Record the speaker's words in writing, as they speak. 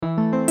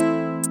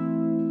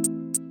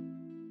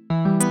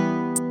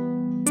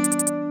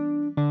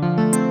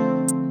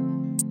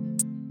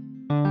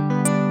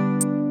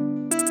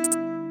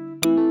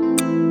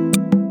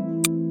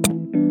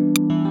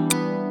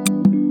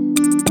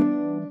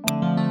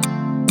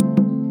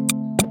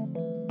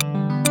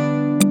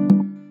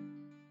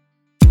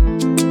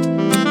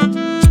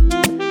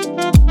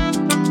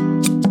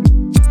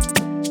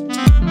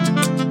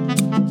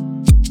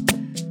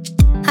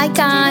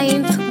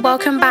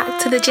welcome back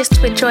to the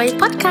Gist with Joy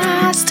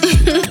podcast.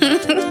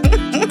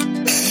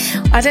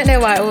 I don't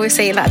know why I always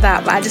say it like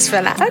that, but I just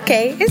feel like,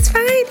 okay, it's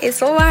fine,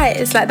 it's all right.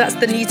 It's like that's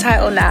the new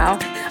title now.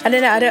 I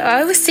don't know,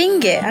 I always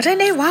sing it. I don't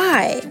know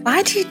why.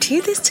 Why do you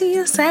do this to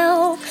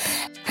yourself?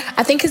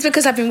 I think it's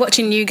because I've been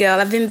watching New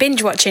Girl. I've been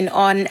binge watching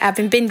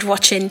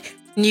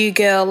New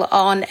Girl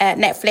on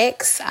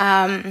Netflix.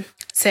 And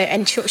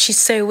she's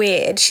so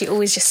weird. She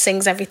always just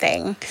sings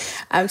everything.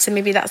 So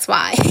maybe that's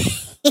why.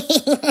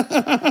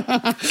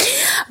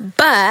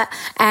 But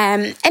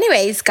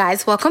anyways,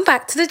 guys, welcome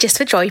back to the Gist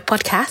for Joy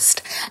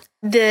podcast.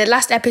 The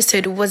last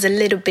episode was a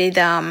little bit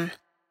of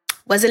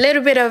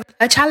a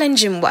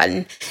challenging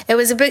one. It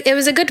was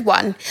a good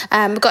one.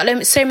 We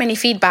got so many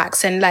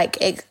feedbacks and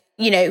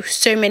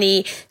so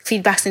many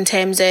feedbacks in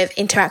terms of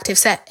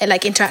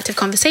interactive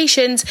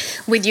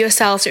conversations with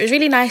yourselves. It was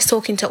really nice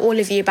talking to all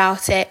of you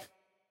about it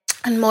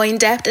and more in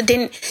depth.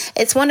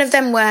 It's one of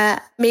them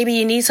where maybe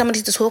you need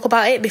somebody to talk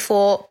about it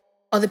before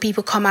other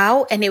people come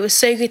out, and it was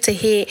so good to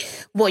hear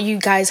what you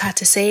guys had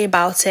to say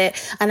about it.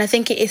 And I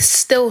think it is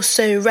still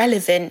so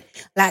relevant.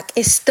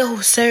 It's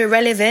still so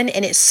relevant,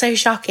 and it's so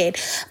shocking.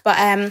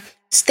 But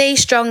stay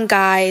strong,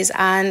 guys,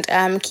 and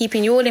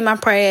keeping you all in my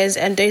prayers.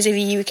 And those of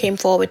you who came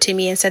forward to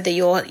me and said that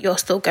you're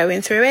still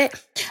going through it,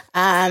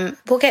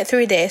 we'll get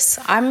through this.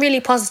 I'm really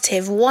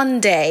positive one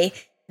day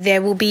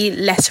there will be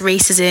less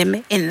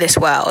racism in this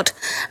world.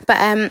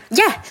 But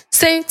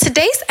so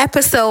today's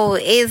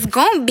episode is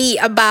gonna be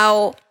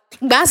about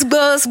bass.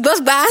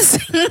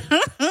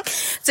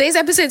 Today's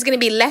episode is gonna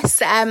be less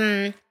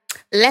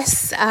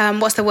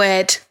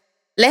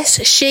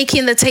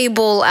shaking the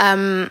table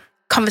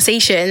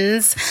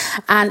conversations,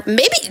 and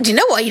maybe, do you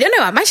know what? You don't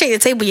know. I might shake the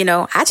table,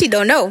 I actually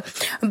don't know.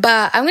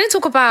 But I'm going to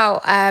talk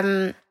about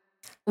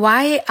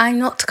why I'm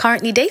not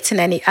currently dating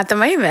any at the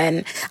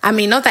moment. I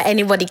mean, not that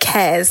anybody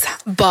cares,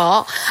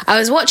 but I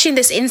was watching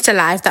this Insta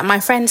Live that my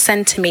friend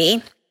sent to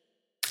me.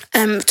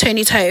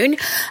 Tony Tone,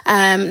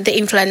 the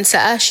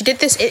influencer, she did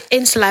this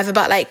Insta Live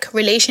about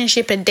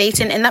relationship and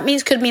dating, and that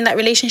could mean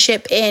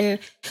relationship in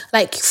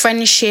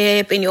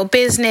friendship, in your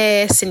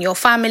business, in your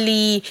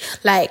family,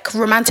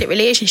 romantic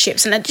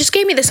relationships. And it just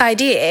gave me this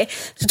idea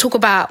to talk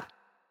about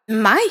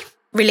my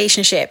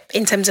relationship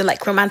in terms of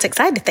romantic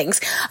side of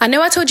things. I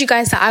know I told you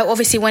guys that I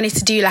obviously wanted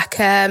to do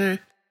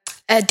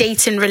a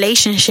dating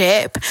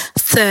relationship,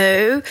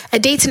 so a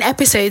dating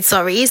episode,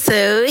 so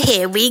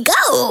here we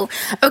go.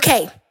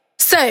 Okay,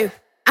 so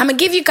I'm going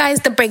to give you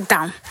guys the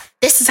breakdown.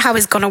 This is how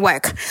it's going to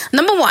work.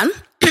 Number one,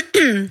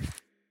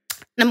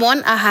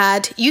 I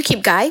had You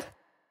Keep Guy.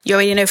 You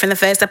already know from the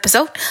first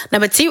episode.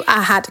 Number two,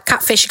 I had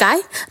Catfish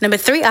Guy. Number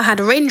three, I had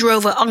Range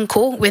Rover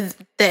Uncle with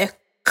the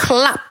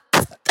clappest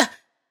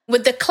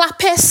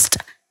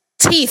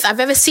teeth I've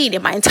ever seen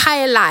in my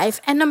entire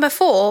life. And number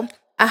four,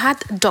 I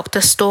had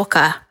Dr.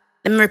 Stalker.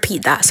 Let me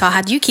repeat that. So I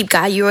had You Keep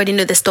Guy. You already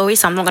know the story,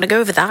 so I'm not going to go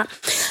over that.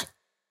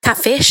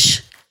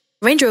 Catfish,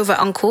 Range Rover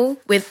Uncle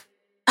with...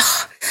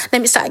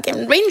 let me start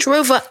again. Range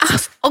Rover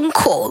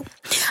Uncle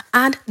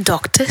and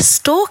Dr.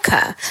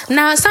 Stalker.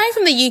 Now, aside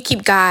from the You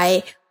Keep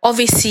Guy,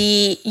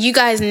 obviously, you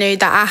guys know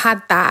that I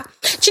had that.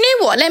 Do you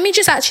know what? Let me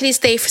just actually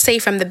say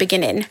from the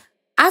beginning.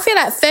 I feel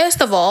like,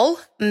 first of all,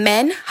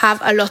 men have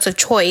a lot of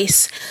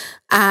choice,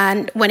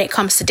 and when it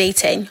comes to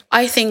dating,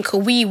 I think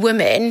we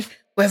women,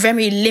 we're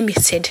very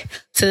limited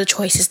to the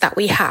choices that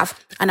we have,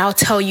 and I'll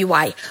tell you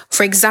why.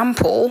 For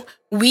example,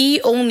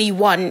 we only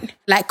want,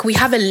 we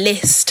have a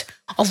list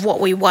of what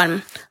we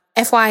want.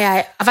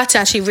 FYI, I've had to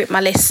actually rip my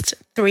list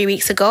 3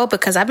 weeks ago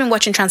because I've been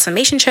watching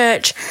Transformation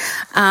Church.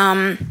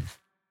 And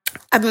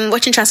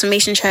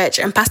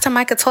Pastor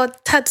Michael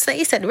Todd said,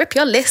 he said, rip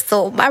your list.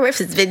 So my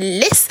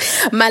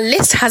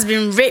list has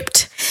been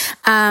ripped.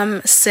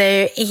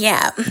 So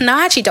yeah, no,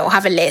 I actually don't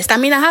have a list. I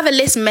mean, I have a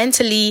list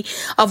mentally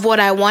of what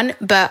I want,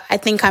 but I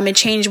think I'm a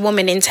changed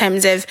woman in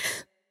terms of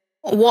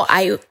what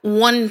I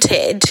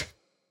wanted.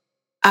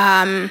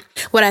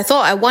 What I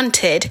thought I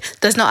wanted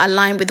does not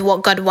align with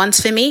what God wants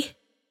for me,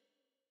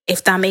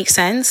 if that makes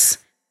sense.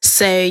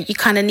 So you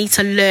kind of need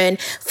to learn,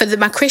 for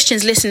my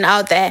Christians listening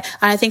out there,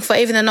 and I think for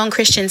even the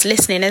non-Christians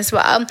listening as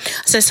well.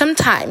 So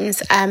sometimes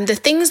the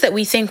things that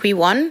we think we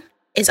want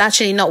is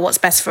actually not what's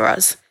best for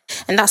us.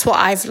 And that's what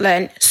I've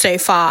learned so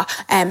far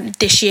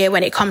this year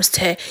when it comes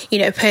to,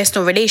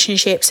 personal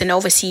relationships and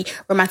obviously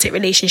romantic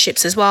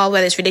relationships as well,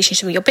 whether it's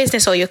relationship with your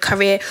business or your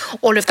career,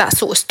 all of that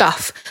sort of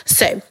stuff.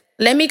 So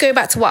let me go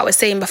back to what I was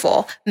saying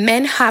before.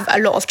 Men have a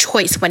lot of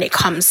choice when it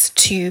comes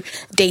to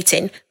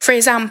dating. For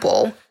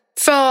example,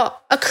 for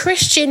a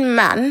Christian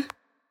man,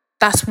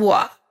 that's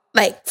what,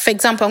 for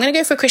example, I'm going to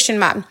go for a Christian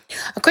man.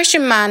 A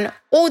Christian man,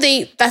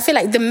 I feel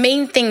like the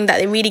main thing that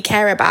they really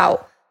care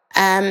about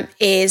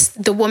is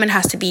the woman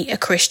has to be a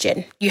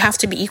Christian. You have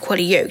to be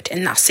equally yoked,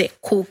 and that's it.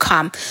 Cool,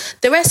 calm.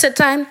 The rest of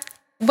the time,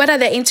 whether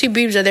they're into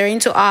boobs or they're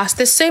into ass,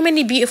 there's so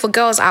many beautiful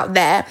girls out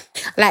there.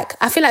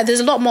 I feel like there's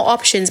a lot more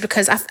options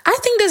because I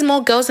think there's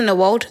more girls in the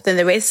world than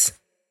there is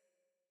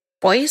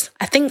boys.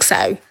 I think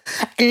so.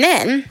 And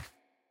then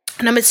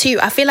number two,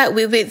 I feel like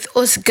with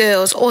us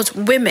girls, us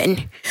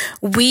women,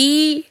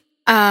 we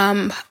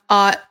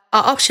our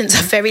options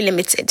are very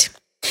limited.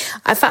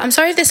 I'm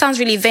sorry if this sounds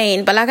really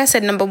vain, but like I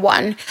said, number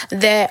one,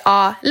 there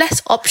are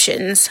less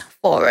options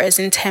for us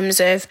in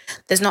terms of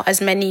there's not as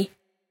many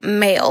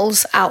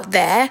males out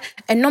there.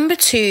 And number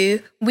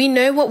two, we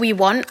know what we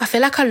want. I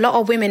feel like a lot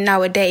of women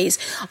nowadays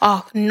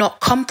are not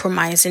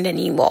compromising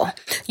anymore.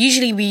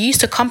 Usually we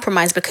used to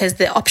compromise because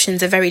the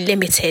options are very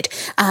limited.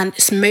 And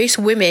most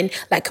women,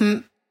 like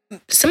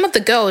some of the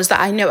girls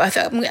that I know, I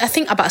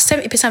think about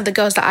 70% of the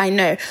girls that I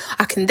know,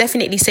 I can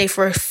definitely say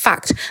for a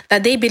fact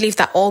that they believe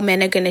that all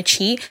men are going to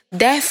cheat.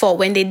 Therefore,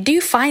 when they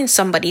do find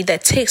somebody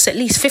that takes at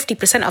least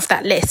 50% of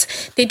that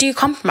list, they do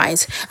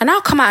compromise. And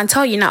I'll come out and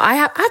tell you now,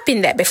 I've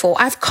been there before.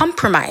 I've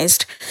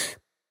compromised.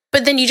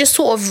 But then you just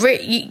sort of,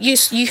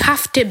 you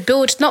have to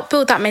not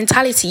build that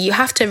mentality. You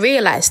have to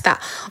realize that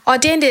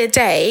at the end of the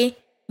day,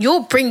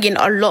 you're bringing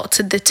a lot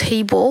to the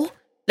table.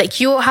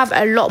 Like, you'll have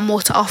a lot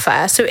more to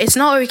offer. So it's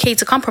not okay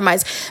to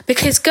compromise.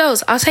 Because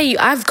girls, I'll tell you,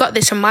 I've got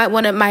this from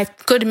one of my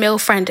good male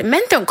friends.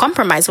 Men don't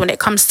compromise when it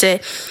comes to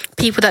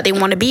people that they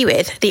want to be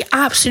with. They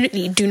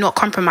absolutely do not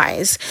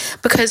compromise.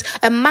 Because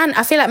a man,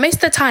 I feel like most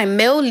of the time, a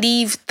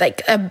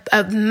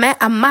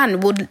man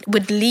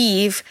would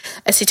leave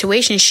a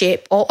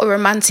situationship or a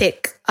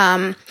romantic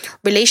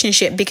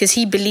relationship because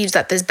he believes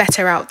that there's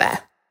better out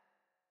there.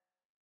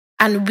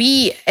 And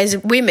we as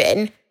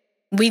women,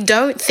 we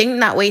don't think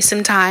that way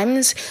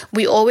sometimes.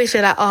 We always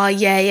feel like, oh,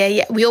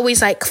 yeah. We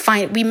always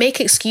we make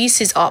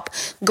excuses up.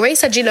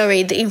 Grace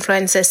Ajilore, the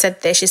influencer,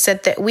 said this. She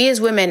said that we as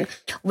women,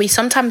 we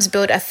sometimes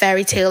build a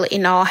fairy tale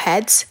in our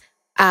heads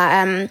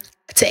to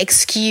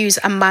excuse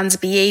a man's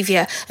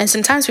behavior. And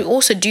sometimes we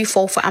also do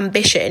fall for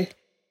ambition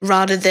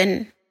rather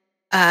than,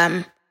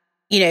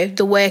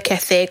 the work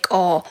ethic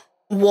or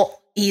what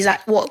he's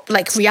at,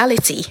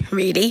 reality,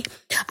 really.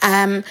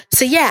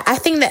 So yeah, I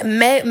think that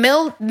men,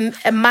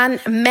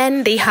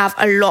 they have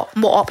a lot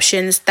more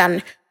options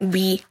than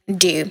we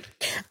do.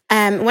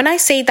 When I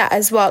say that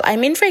as well, I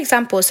mean, for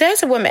example, so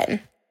as a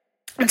woman,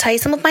 I'll tell you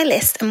some of my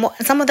list and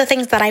some of the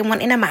things that I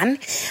want in a man.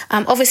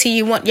 Obviously,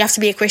 you have to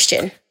be a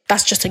Christian.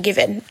 That's just a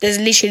given.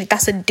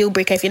 That's a deal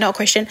breaker. If you're not a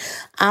Christian,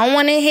 I don't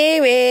want to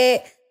hear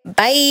it.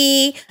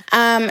 Bye.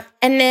 And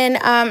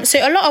then, so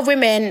a lot of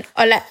women,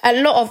 or like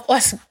a lot of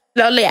us,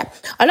 a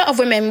lot of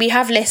women, we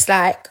have lists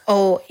like,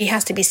 oh, he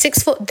has to be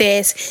 6 foot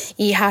this,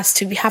 he has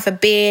to have a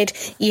beard,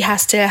 he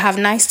has to have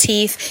nice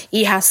teeth,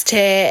 he has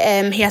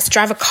to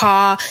drive a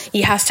car,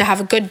 he has to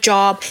have a good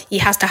job, he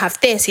has to have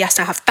this, he has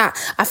to have that.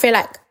 I feel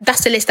like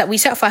that's the list that we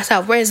set for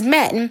ourselves. Whereas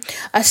men,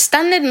 a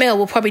standard male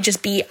will probably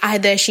just be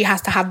either she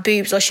has to have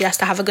boobs or she has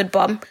to have a good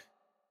bum.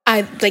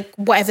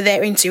 Whatever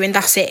they're into, and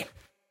that's it.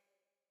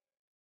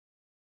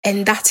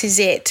 And that is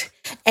it.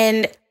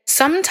 And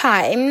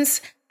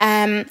sometimes,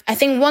 I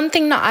think one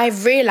thing that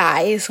I've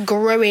realized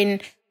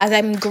as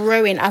I'm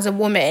growing as a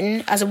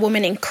woman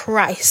in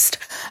Christ,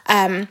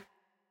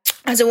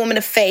 as a woman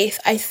of faith,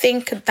 I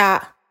think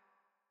that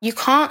you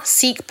can't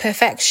seek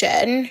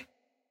perfection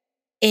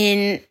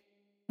in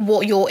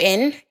what you're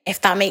in, if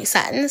that makes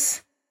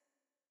sense.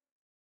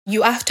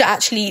 You have to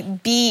actually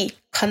be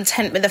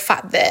content with the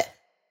fact that,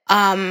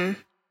 you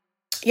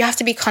have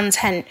to be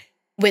content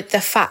with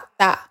the fact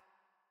that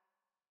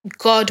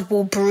God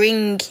will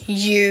bring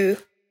you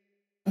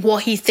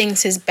what he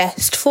thinks is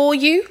best for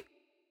you,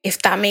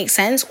 if that makes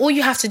sense. All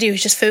you have to do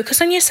is just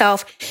focus on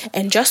yourself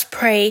and just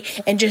pray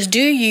and just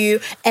do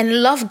you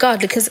and love God.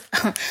 Because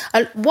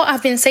what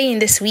I've been saying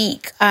this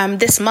week,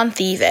 this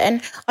month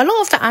even, a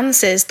lot of the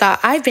answers that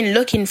I've been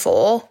looking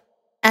for,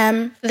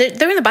 they're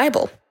in the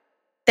Bible.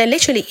 They're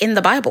literally in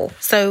the Bible.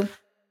 So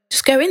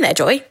just go in there,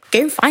 Joy.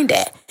 Go and find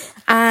it.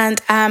 And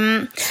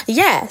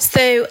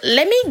so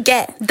let me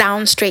get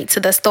down straight to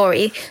the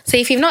story. So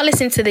if you've not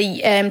listened to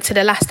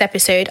the last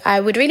episode, I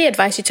would really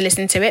advise you to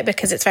listen to it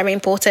because it's very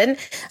important.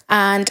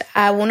 And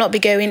I will not be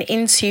going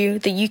into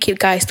the UKIP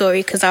guy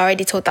story because I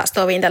already told that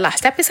story in the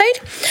last episode.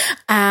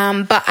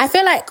 But I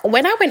feel like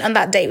when I went on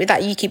that date with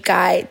that UKIP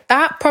guy,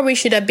 that probably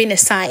should have been a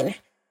sign.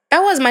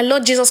 That was my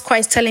Lord Jesus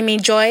Christ telling me,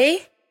 Joy,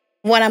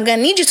 what I'm going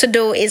to need you to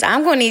do is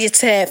I'm going to need you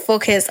to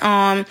focus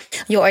on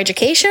your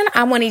education.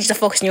 I'm going to need you to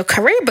focus on your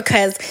career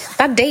because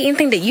that dating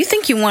thing that you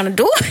think you want to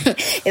do,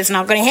 it's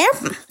not going to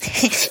happen.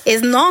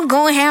 It's not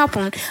going to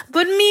happen.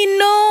 But me,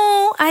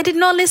 no, I did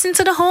not listen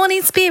to the Holy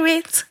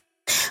Spirit.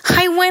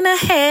 I went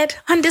ahead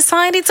and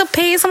decided to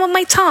pay some of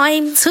my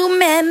time to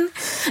men.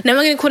 Now I'm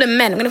not going to call them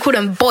men. I'm going to call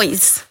them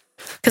boys.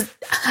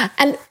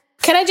 And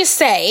can I just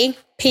say,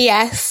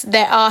 P.S.,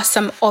 there are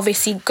some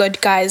obviously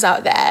good guys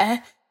out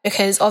there.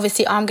 Because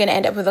obviously I'm going to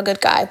end up with a good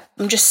guy.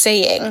 I'm just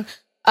saying,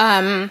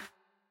 there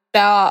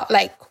are,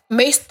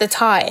 most of the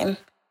time,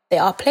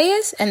 there are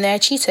players and there are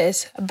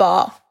cheaters.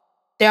 But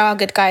there are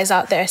good guys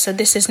out there. So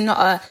this is not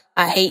a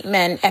I hate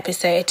men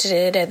episode.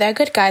 There are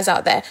good guys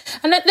out there.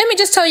 And let me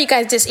just tell you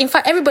guys this. In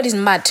fact, everybody's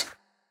mad.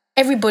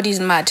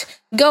 Everybody's mad.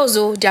 Girls,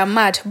 they're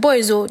mad.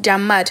 Boys, they're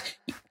mad.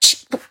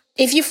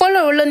 If you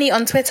follow Oloni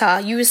on Twitter,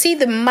 you will see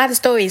the mad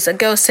stories that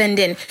girls send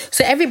in.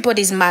 So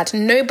everybody's mad.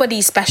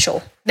 Nobody's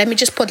special. Let me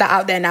just put that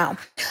out there now.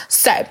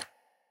 So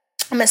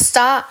I'm gonna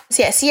start.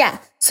 Yes, yeah.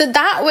 So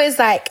that was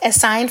like a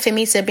sign for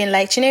me to have been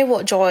like, you know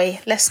what, Joy,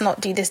 let's not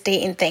do this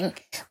dating thing.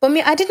 But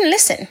I didn't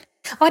listen.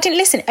 Have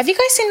you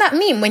guys seen that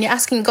meme when you're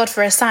asking God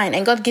for a sign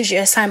and God gives you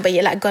a sign, but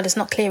you're like, God, it's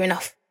not clear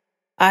enough.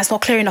 It's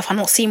not clear enough. I'm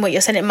not seeing what you're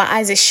saying. My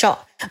eyes is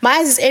shut. My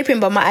eyes is open,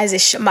 but my eyes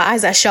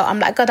are shut. I'm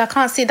like, God, I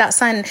can't see that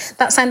sign.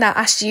 That sign that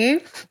I asked you.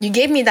 You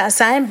gave me that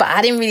sign, but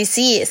I didn't really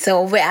see it.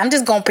 So wait, I'm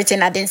just gonna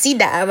pretend I didn't see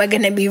that. We're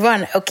gonna be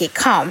run. Okay,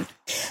 calm.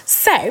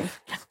 So,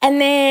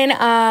 and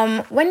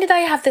then when did I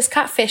have this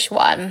catfish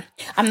one?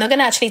 I'm not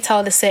gonna actually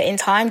tell the certain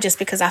time just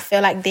because I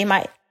feel like they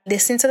might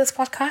listen to this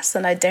podcast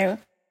and I don't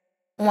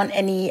want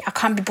I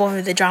can't be bothered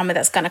with the drama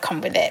that's gonna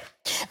come with it.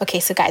 Okay,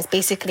 so guys,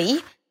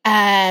 basically,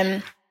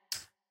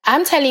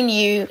 I'm telling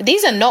you,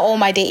 these are not all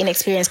my dating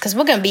experience because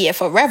we're going to be here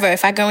forever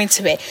if I go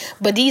into it.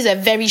 But these are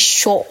very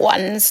short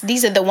ones.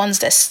 These are the ones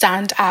that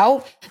stand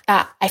out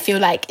that I feel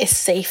like it's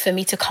safe for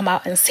me to come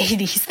out and say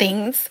these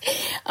things.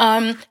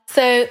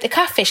 So the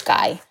catfish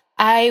guy,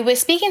 I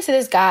was speaking to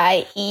this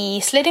guy.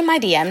 He slid in my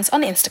DMs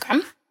on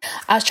Instagram.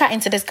 I was chatting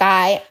to this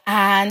guy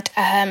and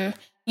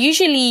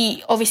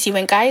usually, obviously,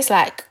 when guys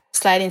like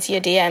slide into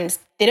your DMs,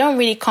 they don't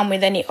really come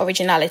with any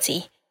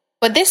originality.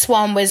 But this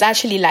one was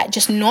actually like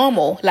just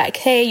normal, like,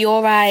 hey, you're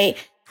all right,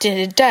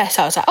 da-da-da.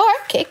 So I was like, oh,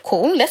 okay,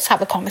 cool, let's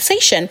have a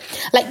conversation.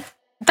 Like,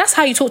 that's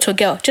how you talk to a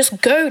girl. Just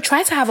go,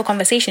 try to have a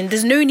conversation.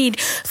 There's no need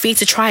for you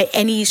to try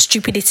any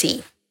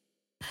stupidity.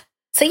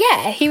 So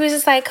yeah, he was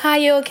just like, hi,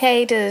 you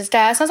okay,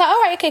 da-da-da. So I was like,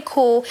 all right, okay,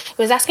 cool.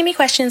 He was asking me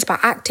questions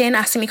about acting,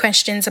 asking me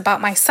questions about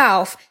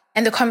myself.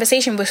 And the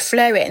conversation was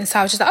flowing. So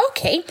I was just like,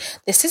 okay,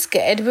 this is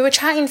good. We were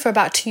chatting for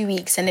about 2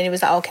 weeks. And then he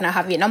was like, oh, can I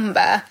have your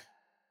number?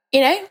 You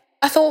know,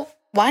 I thought,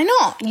 why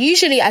not?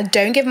 Usually I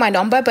don't give my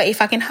number, but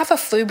if I can have a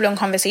full-blown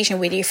conversation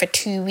with you for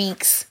 2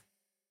 weeks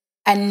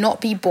and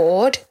not be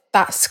bored,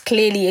 that's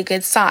clearly a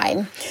good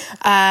sign.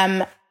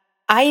 I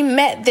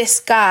met this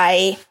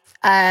guy,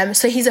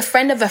 so he's a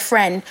friend of a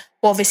friend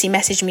who obviously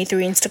messaged me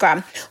through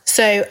Instagram.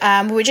 So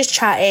we were just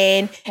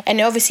chatting,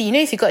 and obviously, you know,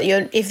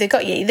 if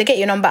they get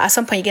your number, at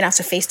some point you're gonna have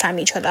to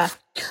FaceTime each other.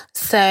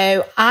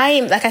 So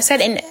I'm, like I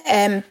said,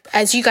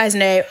 as you guys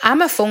know,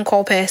 I'm a phone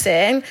call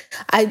person.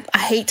 I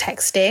hate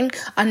texting.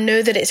 I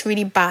know that it's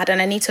really bad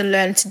and I need to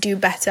learn to do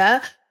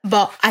better,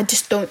 but I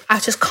just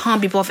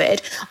can't be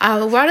bothered. I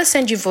would rather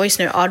send you voice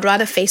note. I'd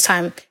rather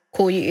FaceTime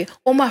call you.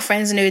 All my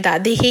friends know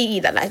that. They hate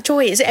you. They're like,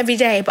 Joy, is it every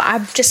day? But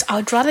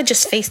I'd rather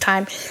just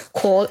FaceTime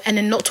call and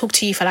then not talk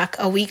to you for like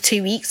a week,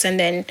 2 weeks, and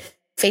then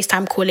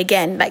FaceTime call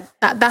again. Like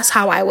that's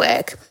how I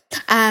work.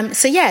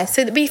 So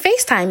we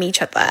FaceTime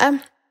each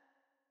other.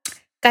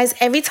 Guys,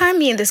 every time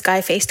me and this guy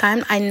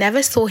FaceTime, I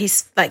never saw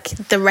his, like,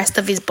 the rest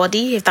of his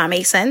body, if that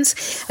makes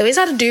sense. He always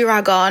had a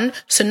do-rag on.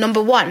 So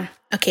number one,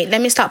 okay,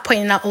 let me start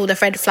pointing out all the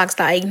red flags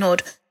that I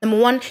ignored. Number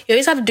one, he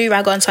always had a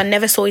do-rag on, so I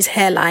never saw his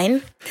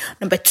hairline.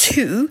 Number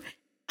two,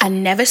 I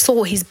never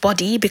saw his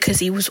body because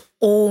he was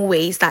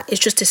always that.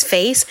 It's just his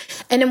face.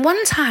 And then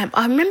one time,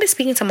 I remember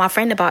speaking to my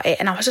friend about it,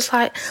 and I was just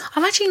like,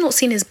 I've actually not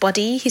seen his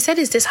body. He said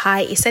he's this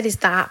height, he said he's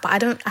that, but I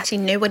don't actually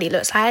know what he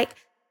looks like.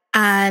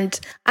 And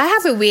I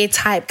have a weird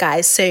type,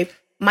 guys. So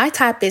my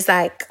type is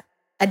like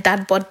a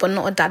dad bod, but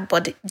not a dad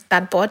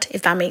bod,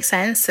 if that makes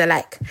sense. So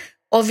like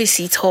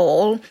obviously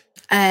tall,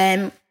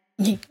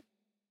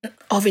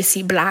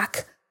 obviously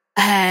black.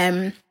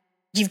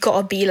 You've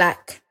got to be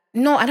like,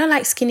 no, I don't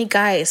like skinny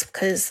guys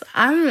because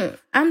I'm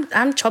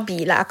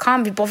chubby. Like I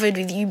can't be bothered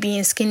with you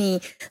being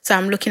skinny. So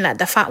I'm looking like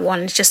the fat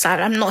one. It's just like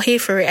I'm not here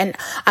for it. And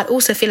I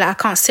also feel like I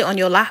can't sit on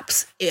your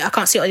laps. I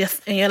can't sit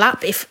on your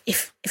lap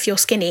if you're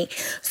skinny.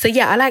 So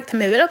yeah, I like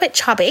them a little bit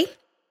chubby,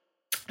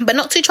 but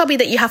not too chubby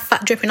that you have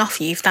fat dripping off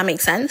you, if that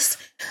makes sense.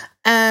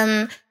 So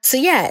I'm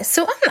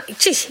like,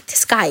 geez,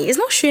 this guy is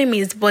not showing me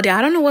his body.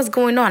 I don't know what's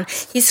going on.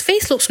 His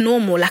face looks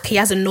normal, like he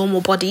has a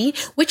normal body,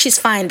 which is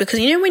fine because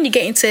you know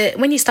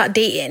when you start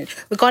dating,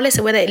 regardless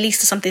of whether it leads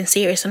to something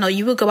serious or not,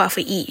 you will go out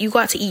to eat,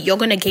 you're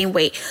gonna gain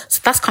weight. So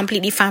that's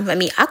completely fine for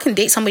me. I can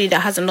date somebody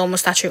that has a normal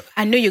stature.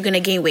 I know you're gonna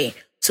gain weight,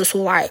 so it's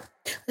all right.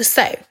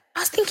 So I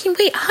was thinking,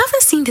 wait, I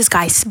haven't seen this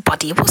guy's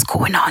body. What's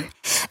going on?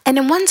 And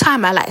then one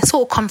time I like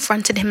sort of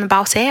confronted him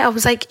about it. I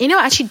was like, you know,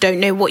 I actually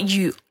don't know what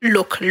you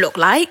look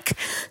like.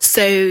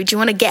 So do you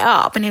want to get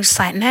up? And he was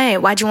like, no,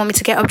 why do you want me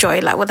to get up,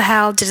 Joy? Like, what the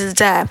hell?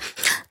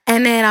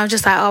 And then I was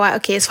just like, all right,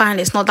 okay, it's fine.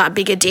 It's not that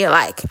big a deal.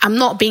 Like, I'm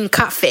not being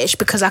catfish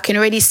because I can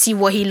already see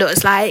what he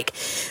looks like.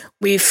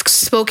 We've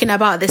spoken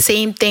about the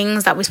same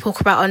things that we spoke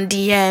about on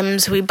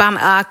DMs. We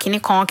banter, can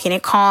it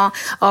call?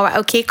 All right,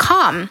 okay,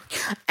 calm.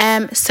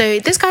 So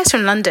this guy's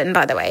from London,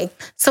 by the way.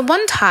 So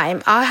one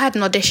time I had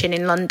an audition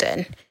in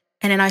London,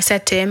 and then I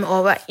said to him,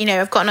 all right, you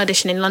know, I've got an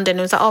audition in London.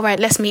 He was like, all right,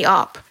 let's meet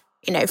up.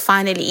 You know,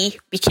 finally,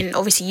 we can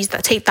obviously use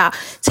that, use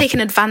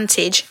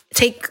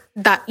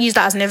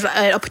that as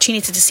an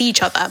opportunity to see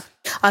each other.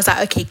 I was like,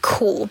 okay,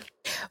 cool.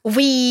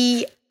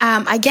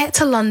 I get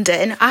to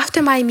London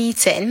after my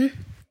meeting.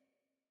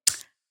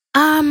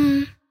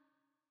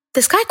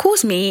 This guy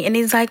calls me and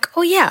he's like,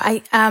 oh yeah,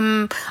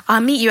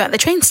 I'll meet you at the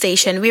train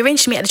station. We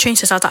arranged to meet at the train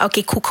station. So I was like,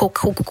 okay,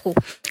 cool.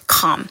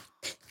 Calm.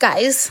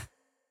 Guys,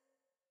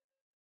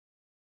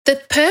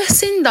 The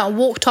person that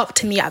walked up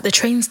to me at the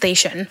train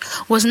station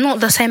was not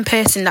the same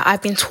person that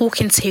I've been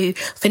talking to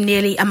for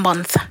nearly a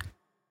month.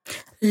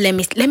 Let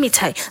me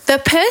tell you,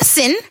 the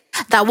person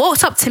that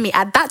walked up to me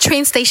at that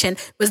train station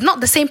was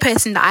not the same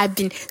person that I've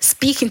been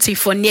speaking to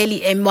for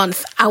nearly a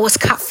month. I was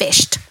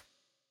catfished.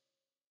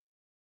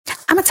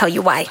 I'm gonna tell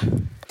you why.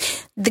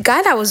 The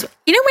guy that was,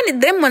 when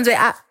them ones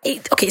were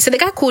okay, so the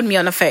guy called me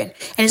on the phone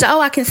and he's like,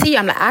 oh, I can see you.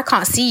 I'm like, I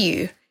can't see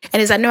you. And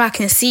he's like, no, I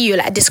can see you,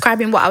 like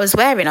describing what I was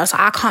wearing. I was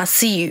like, I can't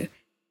see you.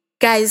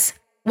 Guys,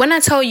 when I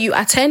tell you,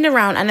 I turned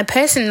around and the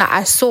person that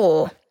I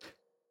saw,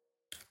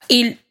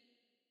 when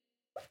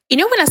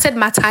I said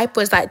my type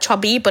was like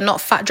chubby but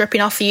not fat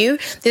dripping off you,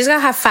 this guy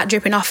had fat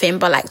dripping off him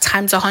but like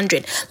times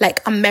 100,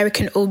 like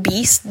American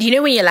obese.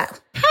 When you're like,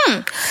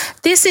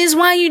 this is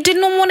why you did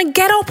not want to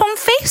get up on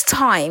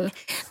FaceTime.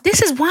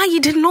 This is why you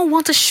did not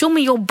want to show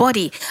me your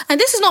body. And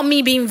this is not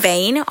me being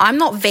vain. I'm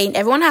not vain.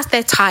 Everyone has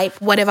their type,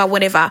 whatever.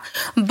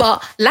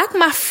 But like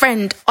my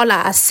friend Ola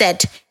has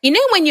said,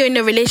 when you're in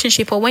a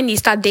relationship or when you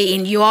start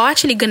dating, you are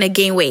actually going to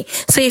gain weight.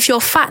 So if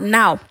you're fat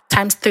now,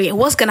 times 3,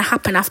 what's going to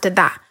happen after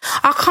that?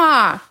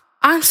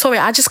 I'm sorry,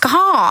 I just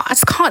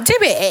can't do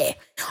it.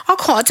 I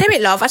can't do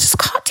it, love. I just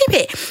can't do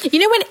it.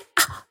 When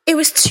it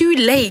was too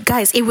late,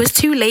 guys. It was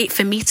too late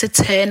for me to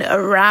turn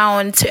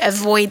around to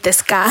avoid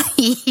this guy.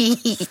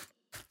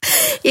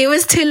 It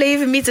was too late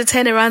for me to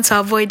turn around to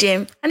avoid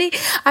him. And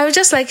I was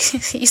just like,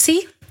 you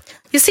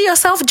see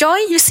yourself, Joy?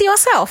 You see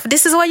yourself?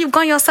 This is what you've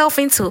gotten yourself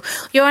into.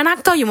 You're an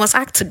actor. You must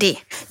act today.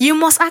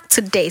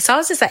 So I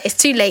was just like, it's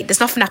too late. There's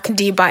nothing I can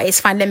do, but it's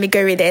fine. Let me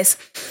go with this.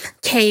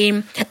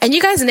 Came. And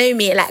you guys know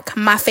me, like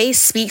my face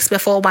speaks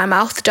before my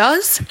mouth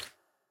does.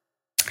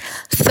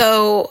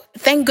 So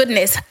thank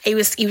goodness he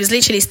was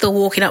literally still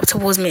walking up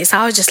towards me. So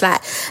I was just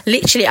like,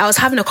 literally, I was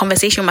having a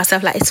conversation with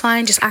myself, like, it's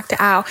fine, just act it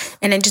out.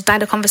 And then just die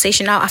the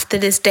conversation out after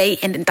this date.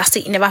 And then that's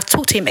it. You never have to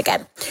talk to him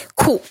again.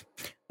 Cool.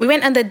 We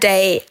went on the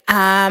date.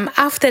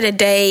 After the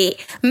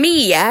date,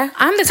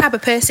 I'm the type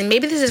of person,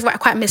 maybe this is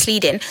quite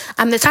misleading.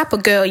 I'm the type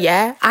of girl,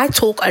 I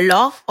talk a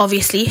lot,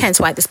 obviously, hence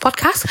why this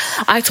podcast.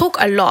 I talk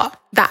a lot,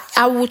 that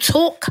I will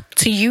talk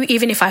to you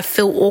even if I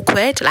feel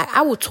awkward. Like,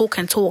 I will talk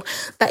and talk,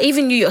 that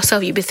even you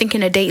yourself, you'll be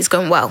thinking a date is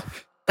going well,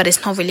 but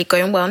it's not really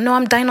going well. No,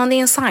 I'm dying on the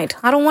inside.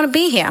 I don't want to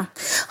be here.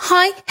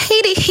 I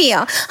hate it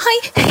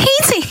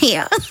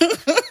here.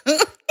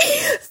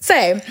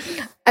 So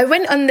I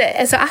went on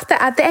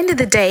at the end of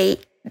the day,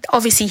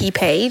 obviously he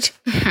paid.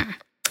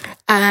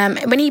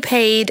 When he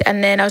paid,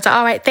 and then I was like,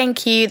 all right,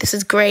 thank you, this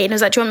is great. And I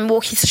was like, do you want me to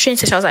walk you to the train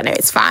station? I was like, no,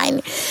 it's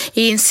fine.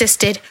 He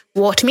insisted,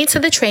 walked me to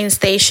the train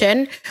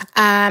station,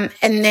 and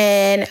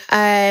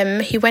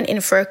then he went in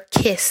for a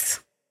kiss.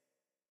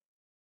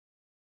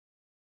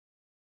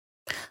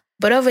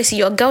 But obviously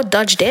your girl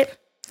dodged it.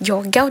 Did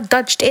I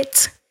dodge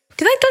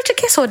a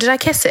kiss or did I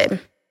kiss him?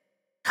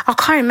 I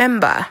can't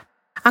remember,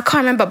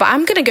 but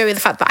I'm going to go with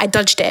the fact that I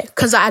dodged it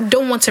because I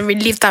don't want to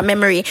relive that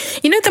memory.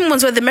 Them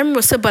ones where the memory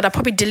was so bad, I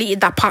probably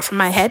deleted that part from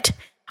my head.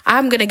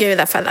 I'm going to go with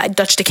the fact that I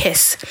dodged a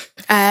kiss.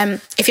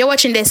 If you're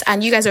watching this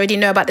and you guys already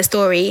know about the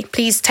story,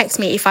 please text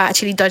me if I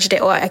actually dodged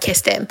it or I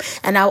kissed him,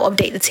 and I'll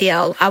update the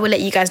TL. I will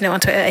let you guys know on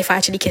Twitter if I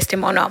actually kissed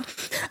him or not.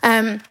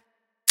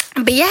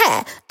 But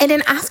yeah, and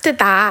then after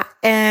that,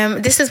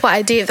 this is what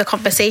I do with the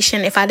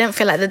conversation. If I don't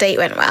feel like the date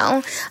went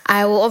well,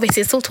 I will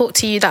obviously still talk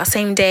to you that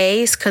same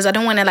days because I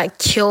don't want to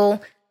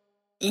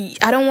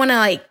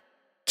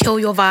kill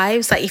your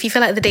vibes. Like, if you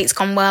feel like the date's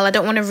gone well, I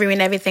don't want to ruin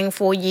everything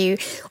for you,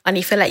 and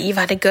you feel like you've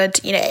had a good,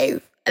 I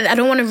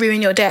don't want to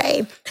ruin your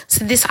day.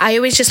 So I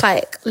always just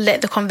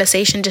let the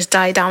conversation just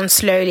die down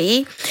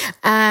slowly.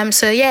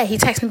 So yeah, he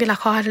texted me, be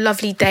like, oh, I had a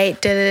lovely date,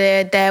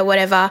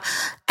 whatever.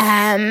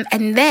 And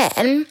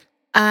then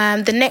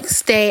the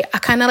next day I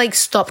kind of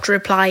stopped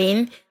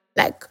replying.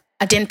 Like,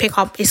 I didn't pick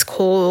up his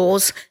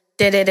calls,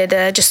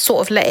 just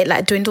sort of let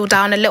it dwindle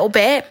down a little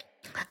bit.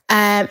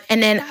 And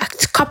then a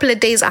couple of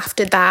days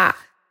after that,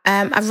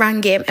 I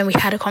rang him and we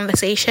had a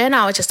conversation.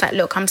 I was just like,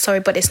 look, I'm sorry,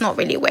 but it's not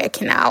really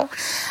working out.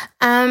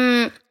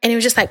 And he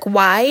was just like,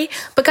 why?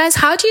 But guys,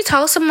 how do you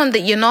tell someone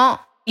that you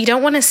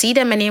don't want to see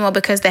them anymore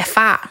because they're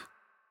fat?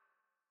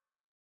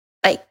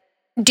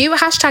 Do a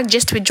hashtag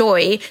just with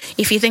joy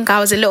if you think I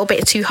was a little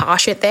bit too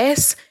harsh with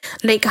this.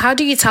 How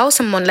do you tell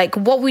someone?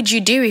 What would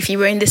you do if you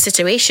were in this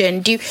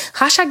situation? Do you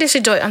hashtag this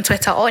with joy on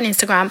Twitter or on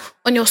Instagram,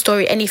 on your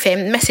story,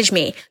 anything, message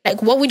me.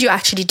 What would you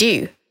actually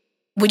do?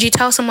 Would you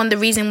tell someone the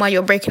reason why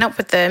you're breaking up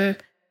with them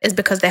is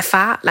because they're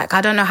fat?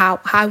 I don't know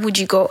how would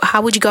you go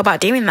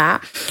about doing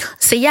that?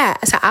 So yeah,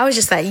 so I was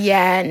just like,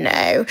 yeah,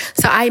 no.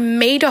 So I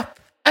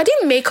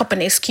didn't make up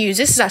an excuse.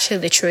 This is actually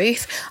the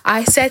truth.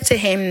 I said to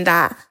him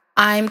that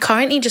I'm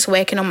currently just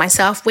working on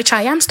myself, which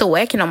I am still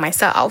working on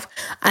myself.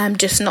 I'm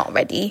just not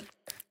ready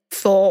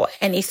for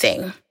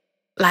anything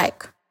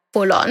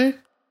full on.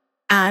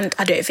 And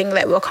I don't think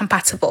that we're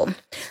compatible.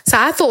 So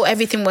I thought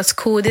everything was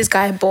cool. This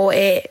guy bought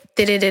it.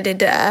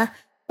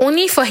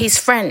 only for his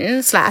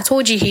friends, like I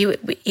told you,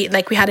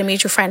 like we had a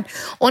mutual friend,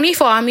 only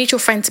for our mutual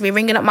friend to be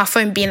ringing up my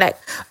phone being like,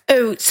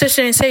 oh,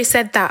 so and so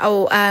said that,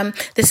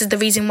 this is the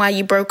reason why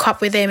you broke up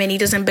with him and he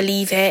doesn't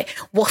believe it,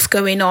 what's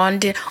going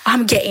on?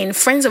 I'm getting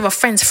friends of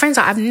friends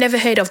that I've never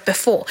heard of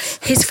before,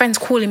 his friends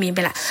calling me and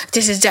being like,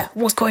 this is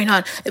what's going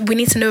on, we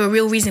need to know a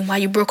real reason why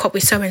you broke up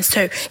with so and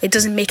so, it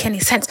doesn't make any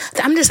sense.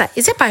 I'm just like,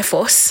 is it by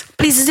force?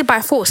 Please, is it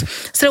by force?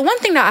 So the one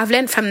thing that I've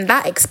learned from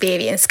that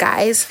experience,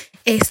 guys,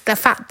 is the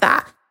fact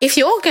that if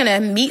you're going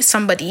to meet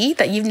somebody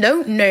that you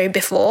don't know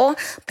before,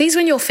 please,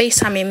 when you're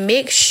FaceTiming,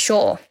 make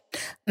sure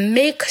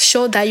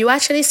that you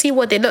actually see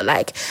what they look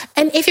like.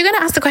 And if you're going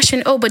to ask the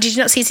question, oh, but did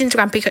you not see his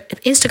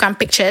Instagram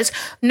pictures?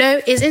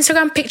 No, his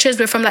Instagram pictures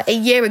were from like a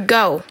year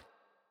ago.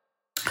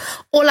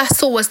 All I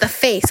saw was the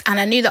face, and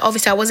I knew that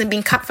obviously I wasn't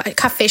being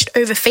catfished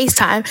over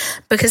FaceTime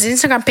because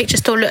his Instagram picture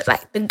still looked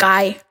like the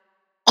guy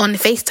on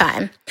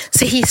FaceTime.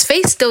 So his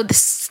face still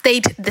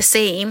stayed the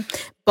same,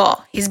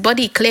 but his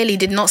body clearly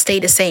did not stay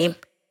the same.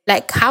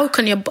 Like, how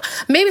can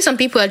maybe some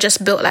people are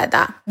just built like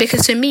that,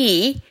 because to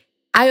me,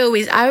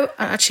 I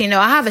actually know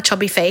I have a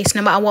chubby face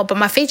no matter what, but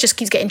my face just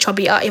keeps getting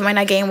chubbier even when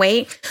I gain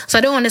weight. So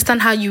I don't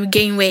understand how you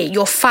gain weight.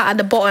 You're fat at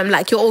the bottom,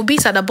 like you're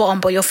obese at the bottom,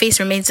 but your face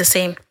remains the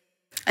same.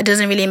 It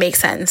doesn't really make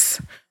sense,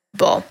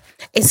 but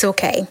it's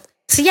okay.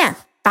 So yeah,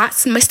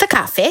 that's Mr.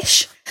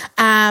 Catfish.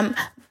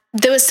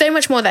 There was so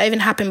much more that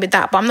even happened with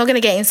that, but I'm not going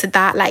to get into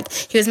that. Like,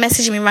 he was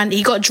messaging me randomly.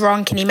 He got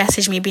drunk and he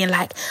messaged me being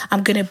like,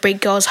 I'm going to break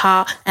girls'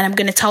 heart and I'm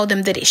going to tell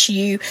them that it's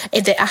you.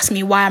 If they ask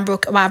me why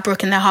I've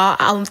broken their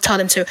heart, I'll tell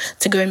them to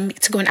go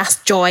and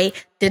ask Joy.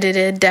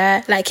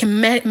 Like, he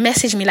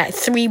messaged me like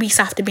 3 weeks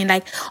after being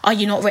like, are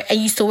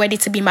you still ready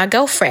to be my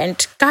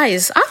girlfriend?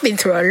 Guys, I've been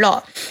through a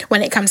lot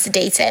when it comes to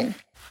dating.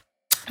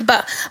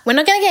 But we're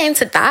not going to get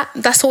into that.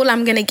 That's all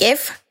I'm going to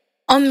give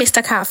on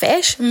Mr.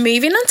 Catfish.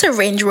 Moving on to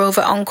Range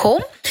Rover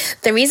Uncle.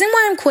 The reason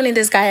why I'm calling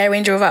this guy a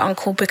Range Rover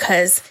Uncle,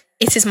 because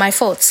it is my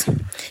fault.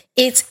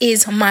 It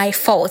is my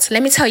fault.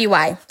 Let me tell you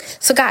why.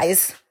 So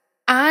guys,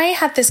 I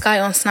had this guy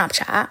on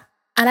Snapchat,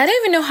 and I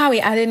don't even know how he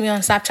added me on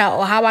Snapchat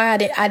or how I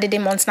added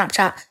him on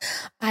Snapchat.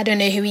 I don't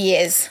know who he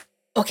is.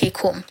 Okay,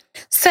 cool.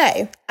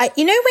 So,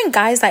 you know when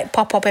guys like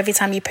pop up every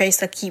time you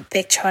post a cute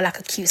picture, like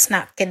a cute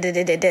snap,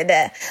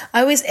 I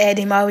always aired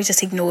him, I always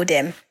just ignored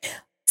him.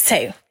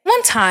 So,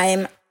 one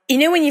time, you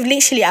know when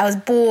I was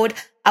bored,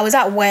 I was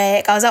at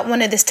work, I was at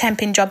one of this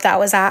temping job that I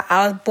was at,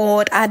 I was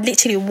bored, I had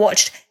literally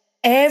watched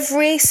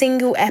every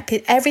single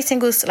person's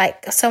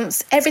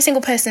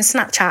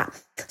Snapchat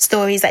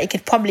stories that you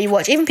could probably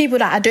watch, even people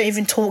that I don't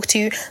even talk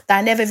to, that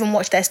I never even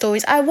watched their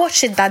stories. I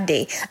watched it that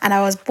day and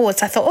I was bored,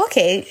 so I thought,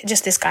 okay,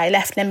 just this guy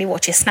left, let me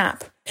watch his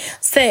snap.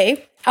 So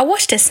I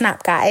watched his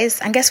snap, guys,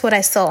 and guess what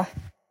I saw?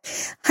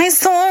 I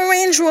saw a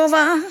Range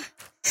Rover.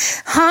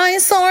 I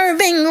saw a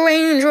big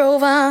Range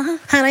Rover,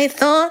 and I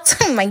thought,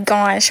 oh my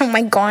gosh, the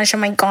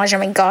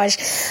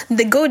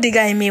gold digger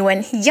in me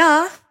went,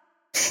 yeah.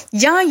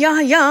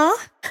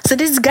 So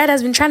this guy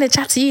that's been trying to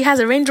chat to you has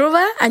a Range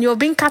Rover, and you're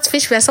being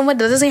catfished by someone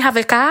that doesn't have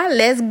a car.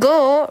 Let's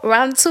go,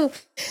 round 2.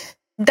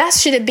 That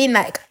should have been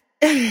like,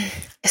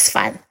 it's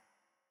fine.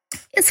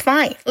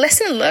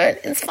 Lesson learned.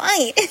 It's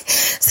fine.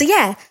 So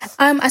yeah,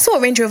 I saw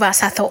a Range Rover,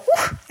 so I thought,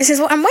 this is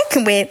what I'm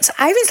working with. So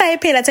I even started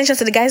paying attention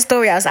to the guy's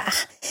story. I was like,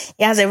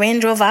 he has a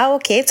Range Rover.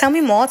 Okay, tell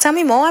me more.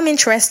 I'm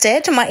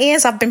interested. My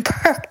ears have been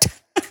perked.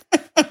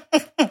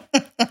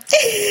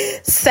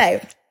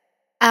 So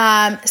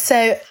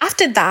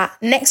after that,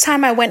 next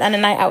time I went on a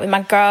night out with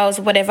my girls,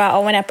 whatever,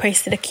 or when I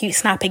posted a cute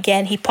snap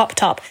again, he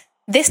popped up.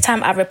 This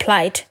time I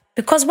replied.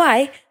 Because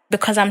why?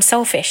 Because I'm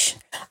selfish.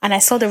 And I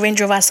saw the Range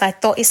Rover, so I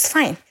thought it's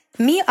fine.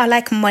 Me, I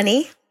like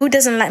money. Who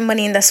doesn't like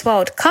money in this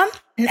world? Come.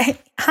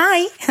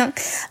 Hi.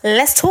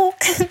 Let's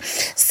talk.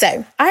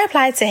 So I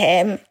replied to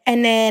him,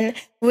 and then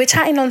we were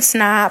chatting on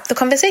Snap. The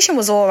conversation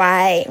was all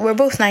right. We're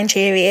both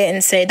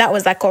Nigerian, so that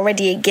was like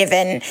already a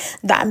given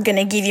that I'm going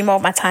to give you more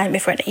of my time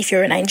if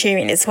you're a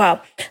Nigerian as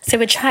well. So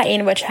we're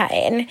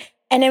chatting.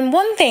 And then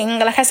one thing,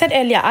 like I said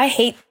earlier, I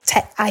hate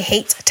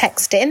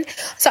texting.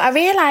 So I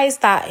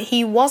realized that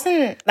he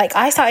wasn't, like,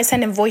 I started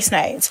sending voice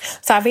notes.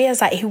 So I realized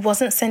that he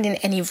wasn't sending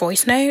any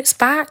voice notes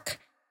back.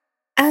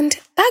 And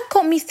that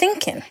got me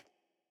thinking.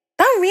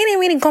 That really,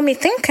 really got me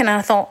thinking. And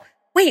I thought,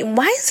 wait,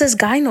 why is this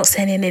guy not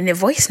sending any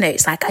voice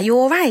notes? Like, are you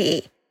all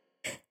right?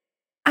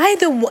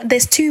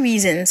 There's 2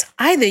 reasons.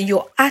 Either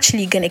you're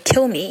actually going to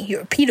kill me,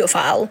 you're a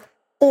pedophile,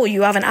 or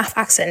you have an Af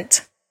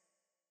accent.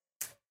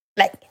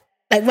 Like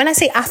when I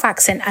say Af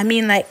accent, I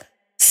mean like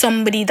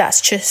somebody that's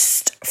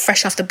just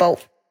fresh off the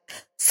boat.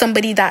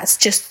 Somebody that's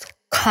just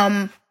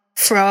come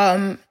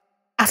from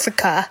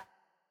Africa.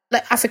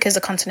 Like, Africa is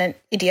a continent,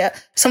 idiot.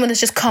 Someone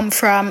that's just come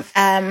from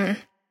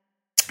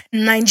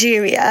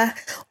Nigeria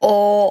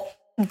or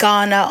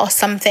Ghana or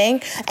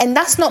something. And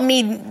that's not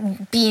me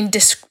being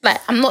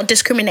I'm not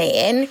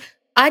discriminating.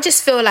 I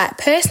just feel like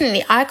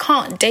personally I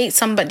can't date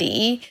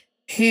somebody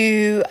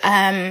who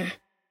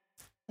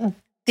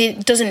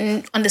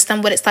doesn't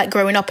understand what it's like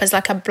growing up as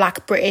like a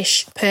Black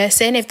British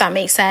person, if that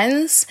makes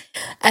sense.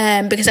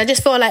 Because I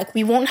just feel like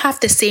we won't have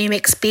the same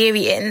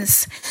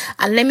experience.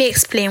 And let me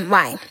explain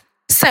why.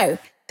 So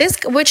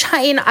we're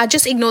chatting. I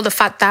just ignore the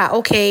fact that,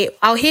 okay,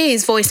 I'll hear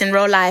his voice in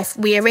real life.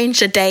 We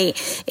arranged a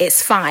date.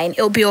 It's fine.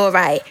 It'll be all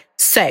right.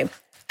 So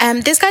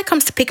this guy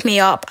comes to pick me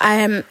up.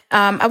 I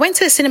went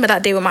to the cinema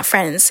that day with my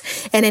friends,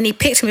 and then he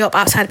picked me up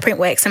outside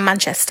Printworks in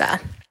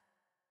Manchester.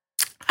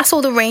 I saw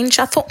the range.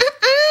 I thought,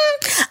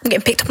 I'm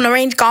getting picked up on the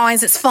range,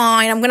 guys. It's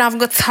fine. I'm going to have a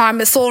good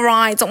time. It's all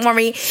right. Don't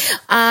worry.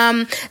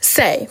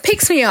 So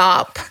picks me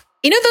up.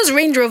 You know those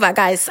Range Rover,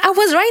 guys? I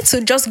was right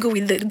to just go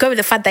with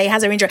the fact that he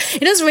has a Range Rover.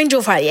 You know those Range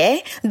Rover, yeah?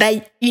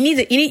 That you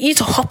need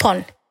to hop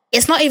on.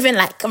 It's not even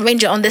like a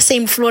Ranger on the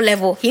same floor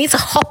level. You need to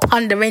hop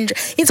on the Ranger.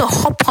 You need to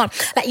hop on.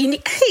 Like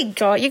hey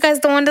girl, you guys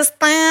don't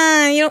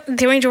understand. You know,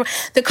 the Ranger,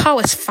 the car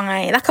was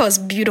fine. That car was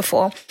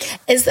beautiful.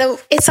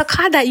 It's a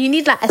car that you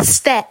need like a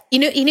step. You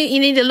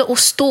need a little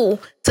stool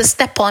to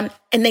step on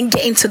and then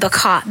get into the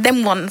car.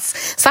 Them ones.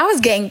 So I was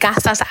getting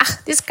gassed. I was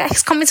like, this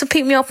guy's coming to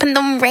pick me up in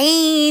the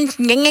range.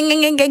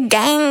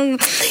 Gang.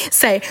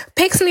 So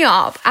picks me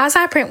up. As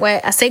I print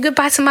work, I say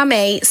goodbye to my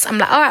mates. I'm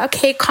like, all right,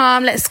 okay,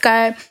 calm, let's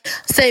go.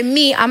 So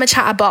I'm a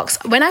chatterbox.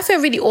 When I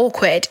feel really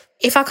awkward,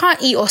 if I can't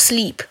eat or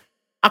sleep,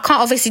 I can't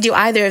obviously do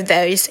either of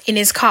those in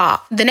his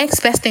car. The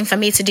next best thing for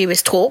me to do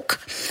is talk.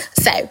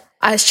 So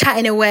I was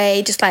chatting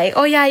away, just like,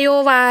 oh yeah, you're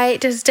all right.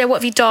 Just what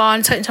have you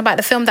done? Talking about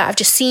the film that I've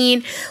just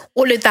seen,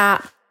 all of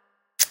that.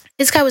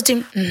 This guy was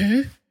doing,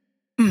 I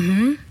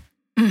was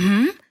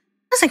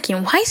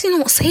thinking, why is he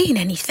not saying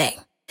anything?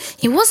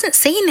 He wasn't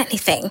saying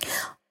anything.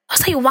 I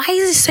was like,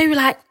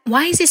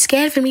 why is he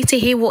scared for me to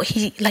hear what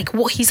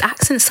his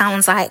accent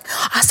sounds like?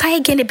 I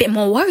started getting a bit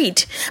more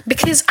worried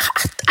because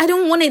I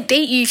don't want to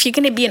date you if you're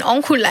going to be an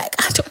uncle. Like,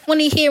 I don't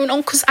want to hear an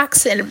uncle's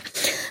accent.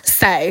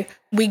 So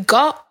we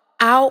got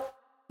out.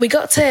 We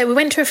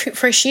went for a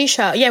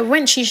shisha. Yeah, we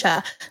went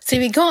shisha. So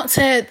we got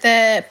to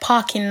the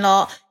parking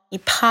lot. He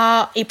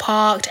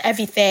parked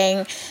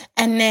everything.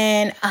 And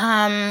then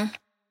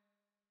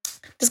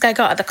this guy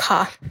got out of the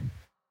car.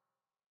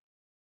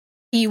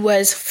 He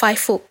was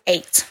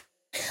 5'8".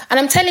 And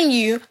I'm telling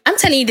you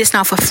this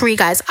now for free,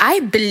 guys. I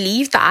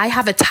believe that I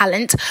have a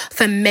talent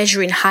for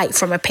measuring height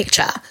from a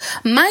picture.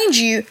 Mind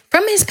you,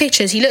 from his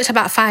pictures, he looked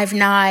about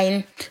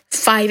 5'9", 5'8",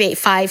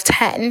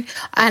 5'10".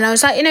 And I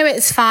was like, you know,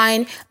 it's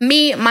fine.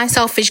 Me, my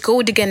selfish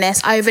gold diggerness,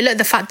 I overlooked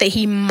the fact that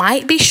he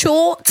might be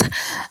short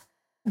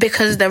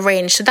because of the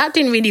range. So that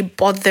didn't really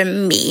bother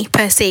me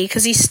per se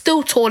because he's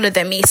still taller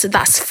than me. So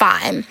that's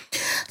fine.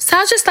 So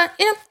I was just like,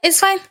 you know, it's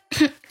fine.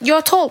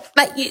 You're tall.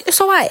 Like, it's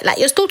all right. Like,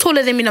 you're still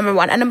taller than me, number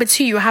one. And number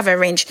two, you have a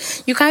range.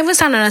 You can even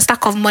stand on a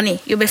stack of money.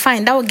 You'll be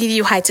fine. That will give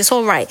you height. It's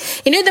all right.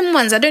 You know them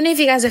ones? I don't know if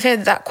you guys have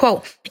heard that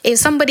quote. If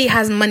somebody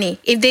has money,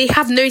 if they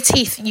have no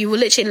teeth, you will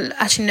literally...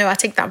 Actually, no, I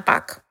take that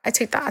back. I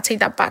take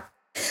that back.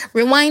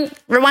 Rewind.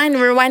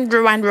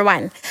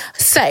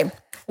 So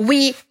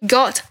we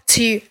got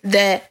to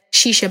the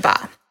shisha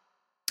bar,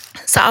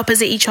 sat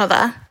opposite each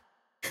other.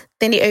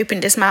 Then he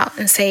opened his mouth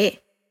and said,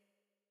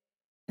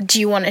 do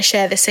you want to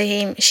share the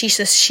same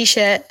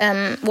shisha,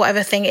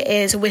 whatever thing it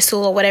is,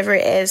 whistle or whatever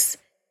it is?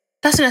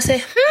 That's when I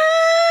say,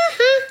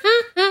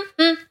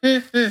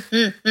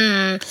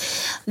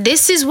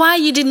 this is why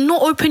you did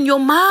not open your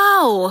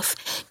mouth.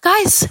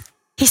 Guys,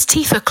 his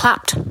teeth were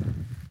clapped.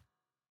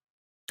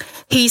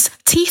 His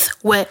teeth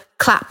were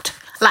clapped.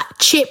 Like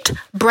chipped,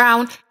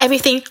 brown,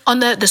 everything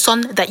under the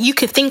sun that you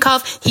could think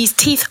of, his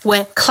teeth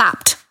were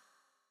clapped.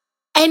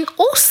 And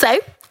also,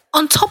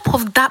 on top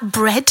of that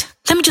bread,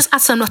 let me just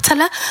add some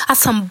Nutella, add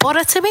some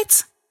butter to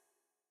it.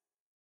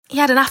 He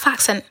had an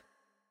accent.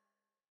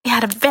 He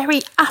had a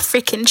very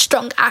African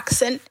strong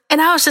accent. And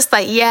I was just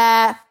like,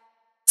 yeah,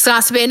 it's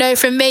going to be a no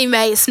from me,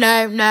 mates.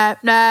 No.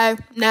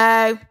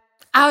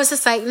 I was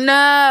just like,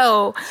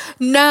 no,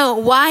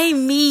 why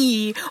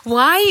me?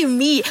 Why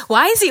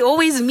is it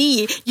always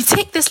me? You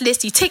take this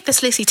list,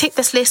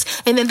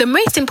 and then the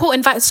most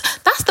important facts,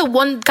 that's the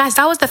one, guys,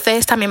 that was the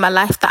first time in my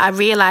life that I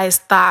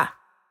realized that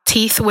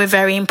teeth were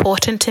very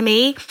important to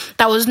me.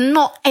 That was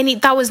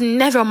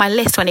never on my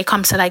list when it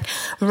comes to like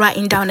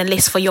writing down a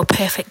list for your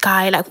perfect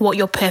guy, like what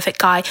your perfect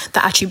guy,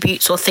 the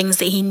attributes or things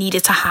that he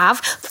needed to have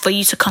for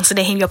you to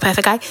consider him your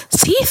perfect guy.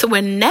 Teeth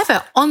were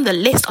never on the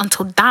list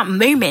until that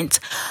moment.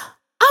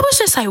 I was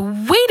just like,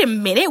 wait a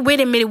minute.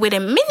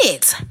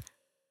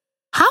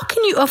 How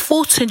can you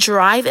afford to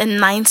drive a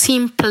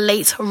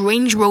 19-plate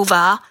Range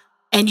Rover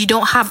and you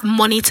don't have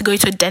money to go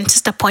to a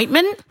dentist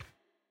appointment?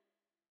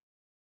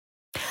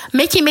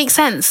 Make it make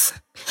sense.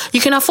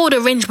 You can afford a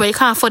Range, but you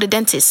can't afford a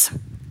dentist.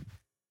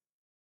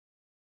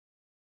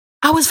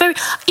 I was very...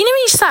 You know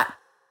when you start...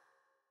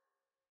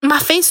 My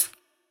face...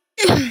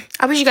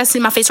 I wish you guys see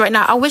my face right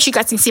now. I wish you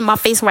guys can see my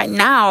face right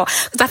now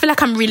because I feel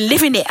like I'm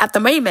reliving it at the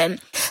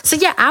moment. So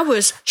yeah, I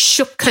was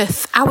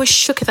shooketh. I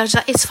was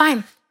like, it's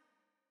fine.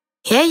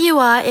 Here you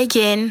are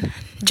again,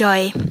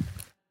 Joy.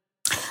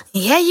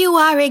 Here you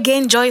are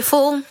again,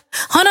 joyful.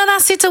 Another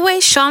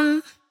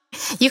situation.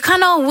 You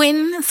cannot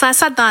win. So I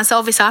sat down and said,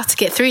 obviously I have to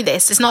get through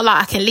this. It's not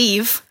like I can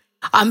leave.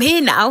 I'm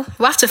here now.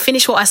 I have to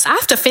finish what I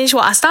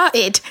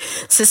started.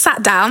 So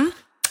sat down.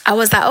 I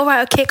was like, all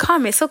right, okay,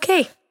 calm. It's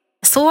okay.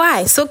 It's all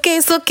right.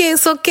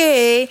 It's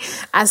okay.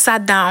 I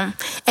sat down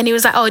and he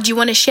was like, oh, do you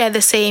want to share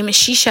the same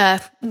shisha,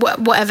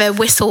 whatever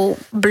whistle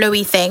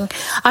blowy thing?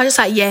 I was just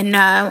like, yeah,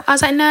 no. I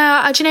was like,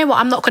 no, do you know what?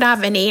 I'm not going to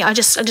have any. I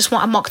just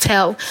want a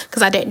mocktail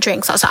because I don't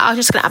drink. So I was like, I'm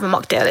just going to have a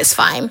mocktail. It's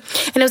fine.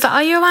 And it was like, oh,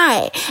 you're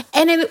right.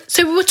 And then,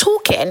 so we were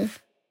talking.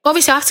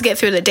 Obviously, I have to get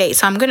through the date,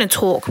 so I'm going to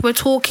talk. We're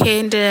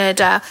talking,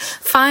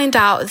 find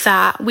out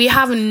that we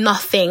have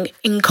nothing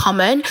in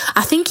common.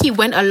 I think he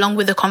went along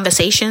with the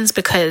conversations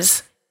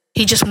because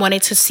he just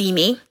wanted to see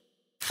me.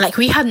 Like,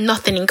 we had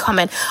nothing in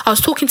common. I was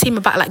talking to him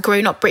about, like,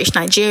 growing up British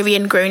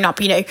Nigerian, growing up,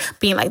 you know,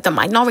 being, like, the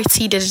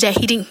minority, He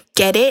didn't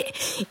get it.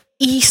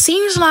 He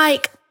seems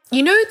like,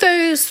 you know,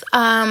 those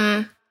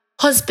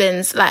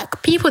husbands,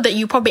 like people that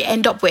you probably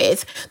end up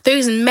with,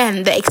 those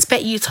men that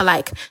expect you to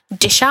like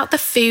dish out the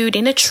food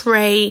in a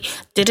tray,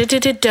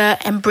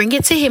 and bring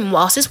it to him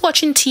whilst he's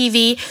watching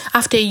TV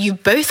after you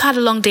both had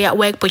a long day at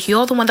work, but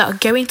you're the one that will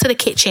go into the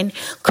kitchen,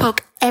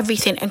 cook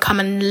everything and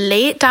come and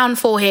lay it down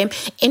for him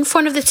in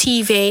front of the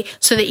TV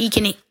so that he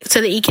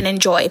can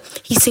enjoy.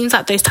 He seems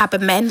like those type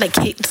of men. Like,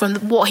 from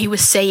what he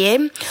was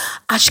saying,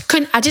 I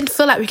didn't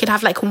feel like we could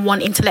have like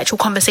one intellectual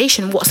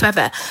conversation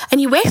whatsoever. And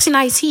he works in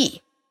IT.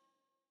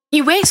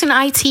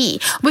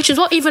 Which is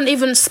what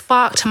even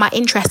sparked my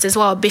interest as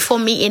well. Before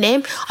meeting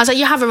him, I was like,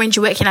 you have a range,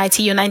 you work in IT,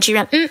 you're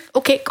Nigerian.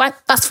 Okay,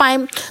 that's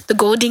fine. The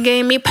golden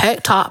game me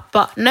perked up.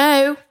 But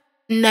no.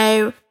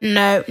 I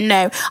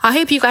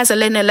hope you guys are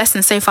learning a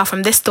lesson so far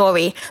from this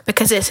story,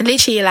 because it's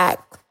literally like,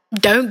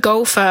 don't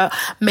go for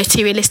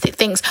materialistic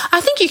things.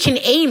 I think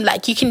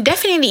you can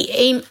definitely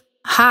aim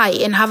high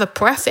and have a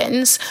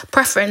preference,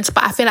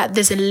 but I feel like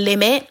there's a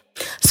limit.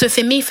 So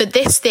for me, for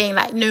this thing,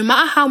 like, no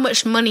matter how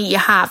much money you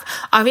have,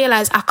 I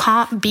realize I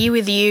can't be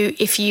with you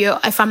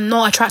if I'm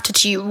not attracted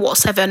to you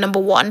whatsoever, number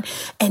one,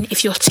 and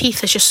if your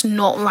teeth are just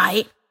not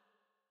right.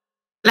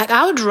 Like,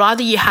 I would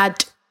rather you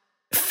had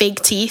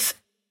fake teeth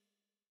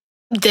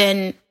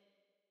than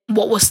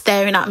what was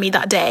staring at me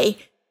that day.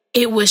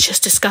 It was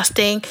just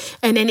disgusting.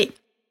 And then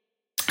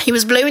he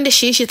was blowing the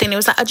shisha thing. He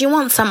was like, oh, do you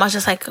want some? I was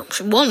just like,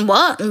 want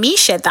what? Me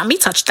shed that? Me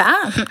touch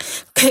that?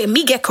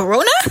 Me get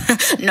corona?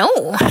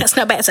 No, that's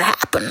not about to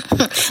happen.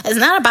 It's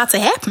not about to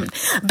happen.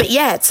 But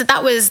yeah, so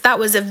that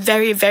was a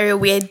very, very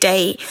weird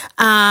day.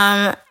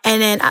 And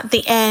then at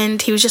the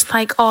end, he was just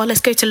like, oh,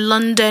 let's go to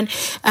London.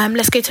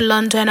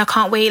 I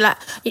can't wait. Like,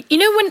 you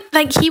know, when,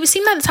 like, he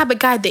seemed like the type of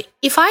guy that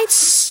if I'd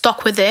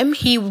stuck with him,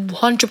 he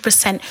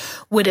 100%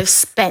 would have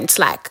spent,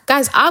 like,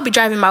 guys, I'll be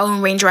driving my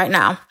own range right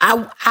now. I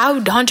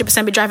would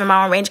 100% be driving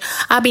my own range.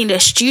 I'll be in the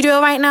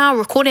studio right now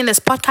recording this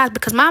podcast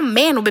because my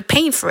man will be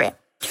paying for it.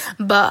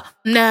 But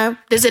no,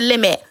 there's a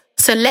limit.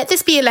 So let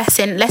this be a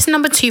lesson. Lesson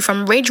number 2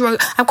 from Range Rover.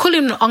 I'm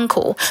calling him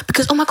uncle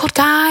because, oh my God,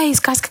 guys.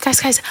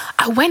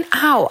 I went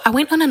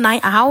on a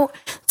night out.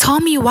 Tell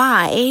me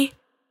why.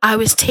 I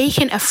was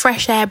taking a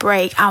fresh air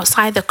break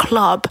outside the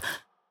club.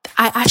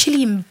 I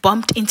actually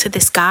bumped into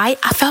this guy.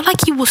 I felt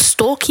like he was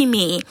stalking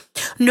me.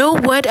 No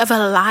word of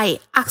a lie.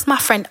 Ask my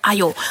friend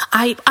Ayo.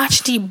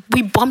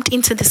 We bumped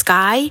into this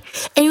guy and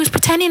he was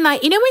pretending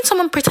like, you know when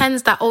someone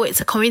pretends that, oh,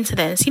 it's a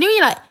coincidence. You know,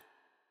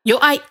 you're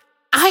like,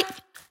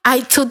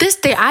 I till this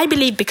day, I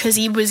believe because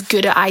he was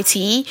good at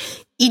IT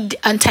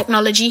and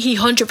technology, he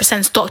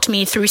 100% stalked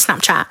me through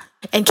Snapchat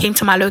and came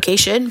to my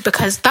location,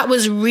 because that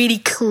was really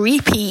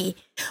creepy.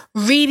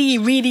 Really,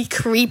 really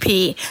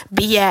creepy.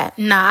 But yeah,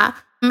 nah.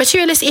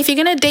 Materialistic, if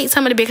you're going to date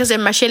somebody because of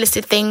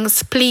materialistic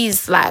things,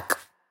 please, like,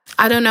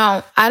 I don't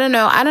know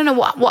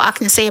what I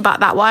can say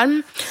about that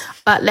one.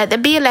 But let there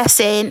be a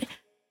lesson.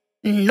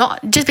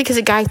 Not just because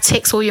a guy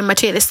ticks all your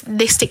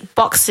materialistic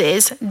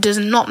boxes does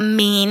not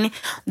mean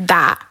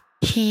that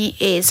he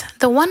is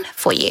the one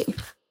for you.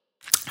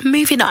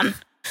 Moving on.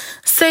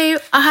 So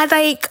I had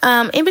like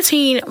in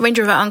between Range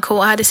Rover Uncle,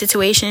 I had a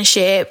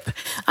situationship.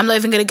 I'm not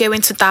even going to go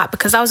into that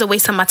because that was a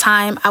waste of my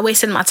time. I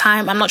wasted my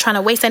time. I'm not trying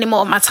to waste any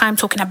more of my time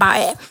talking about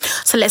it.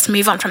 So let's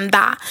move on from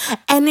that.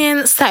 And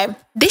then so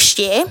this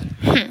year,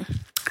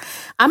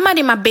 I'm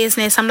minding my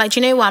business. I'm like,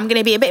 you know what? I'm going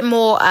to be a bit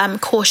more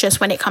cautious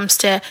when it comes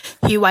to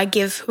who I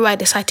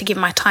decide to give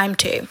my time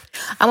to.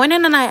 I went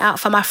on a night out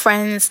for my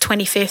friend's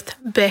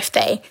 25th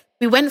birthday.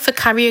 We went for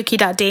karaoke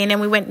that day, and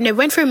then we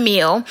went for a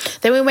meal.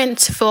 Then we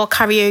went for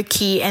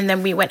karaoke, and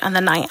then we went on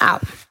the night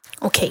out.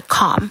 Okay,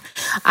 calm.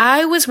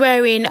 I was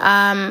wearing,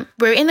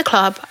 we were in the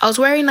club. I was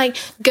wearing like,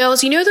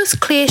 girls, you know those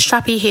clear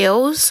strappy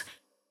heels?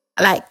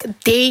 Like,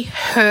 they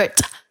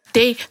hurt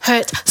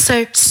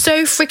so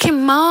freaking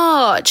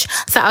much.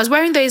 So I was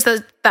wearing those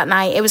that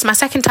night. It was my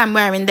second time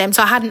wearing them,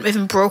 so I hadn't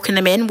even broken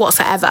them in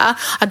whatsoever.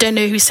 I don't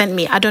know who sent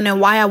me. I don't know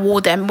why I wore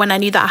them when I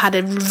knew that I had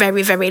a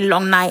very, very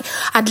long night.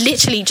 I'd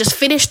literally just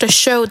finished the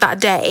show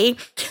that day,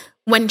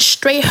 went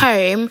straight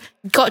home,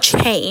 got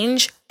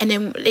changed, and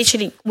then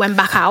literally went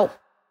back out.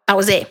 That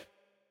was it.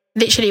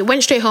 Literally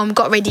went straight home,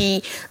 got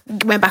ready,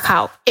 went back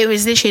out. It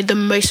was literally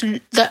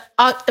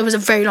it was a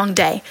very long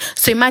day.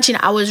 So imagine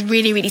I was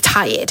really, really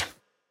tired.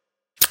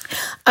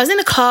 I was in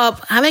the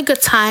club, having a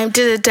good time.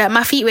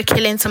 My feet were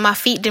killing, so my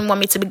feet didn't want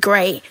me to be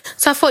great.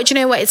 So I thought, you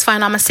know what, it's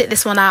fine. I'm going to sit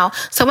this one out.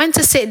 So I went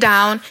to sit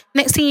down.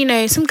 Next thing you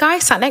know, some guy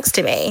sat next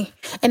to me.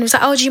 And he was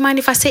like, oh, do you mind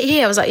if I sit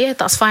here? I was like, yeah,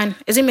 that's fine.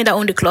 It's me that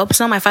owned the club. It's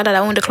not my father that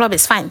owned the club.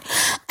 It's fine.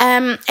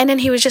 And then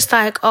he was just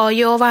like, oh,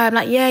 you're all right? I'm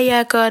like,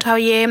 yeah, good. How are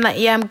you? I'm like,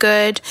 yeah, I'm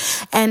good.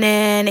 And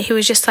then he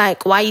was just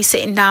like, why are you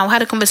sitting down? I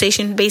had a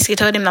conversation, basically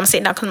told him that I'm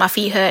sitting down because my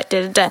feet hurt.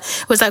 It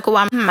was like, oh,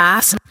 I'm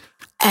mass.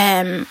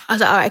 I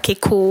was like, all right, okay,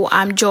 cool.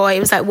 I'm Joy.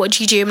 It was like, what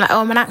do you do? I'm like, oh,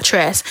 I'm an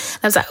actress.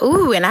 And I was like,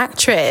 ooh, an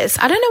actress.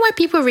 I don't know why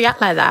people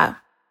react like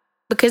that.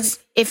 Because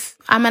if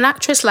I'm an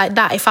actress like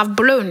that, if I've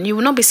blown, you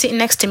will not be sitting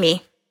next to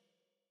me.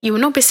 You will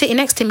not be sitting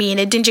next to me in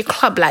a dingy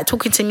club, like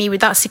talking to me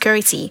without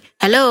security.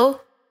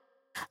 Hello?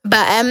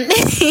 But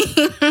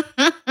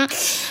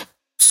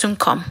soon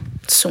come.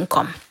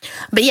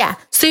 But yeah,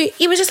 so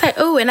he was just like,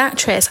 oh, an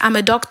actress. I'm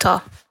a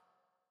doctor.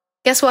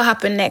 Guess what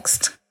happened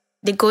next?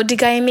 The gold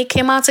digger in me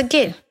came out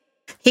again.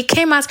 He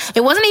came out.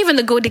 It wasn't even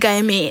the gold digger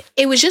in me.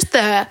 It was just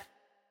the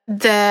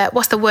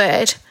what's the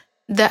word?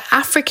 The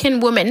African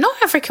woman,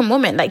 not African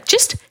woman, like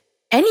just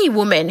any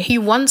woman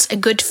who wants a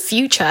good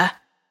future,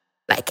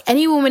 like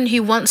any woman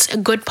who wants a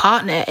good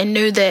partner and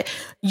know that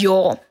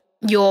your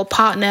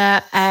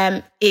partner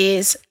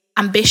is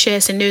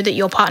ambitious and know that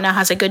your partner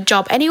has a good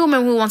job. Any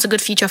woman who wants a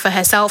good future for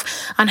herself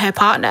and her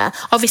partner.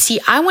 Obviously,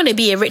 I want to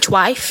be a rich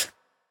wife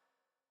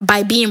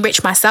by being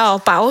rich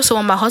myself, but I also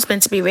want my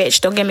husband to be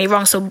rich. Don't get me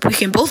wrong. So we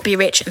can both be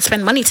rich and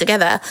spend money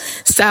together.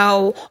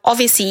 So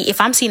obviously,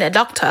 if I'm seeing a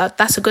doctor,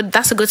 that's a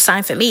good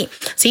sign for me.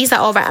 So he's like,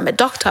 all right, I'm a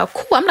doctor.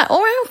 Cool. I'm like, all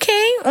right,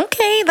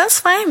 okay, that's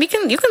fine. You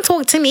can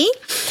talk to me.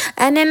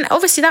 And then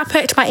obviously that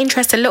perked my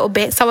interest a little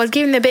bit. So I was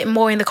giving a bit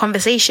more in the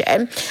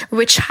conversation. We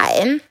were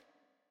chatting.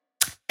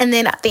 And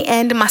then at the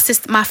end,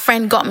 my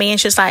friend got me and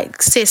she was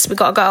like, sis, we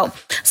gotta go.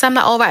 So I'm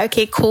like, all right,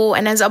 okay, cool.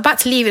 And as I was about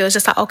to leave, it was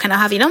just like, oh, can I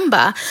have your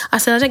number? I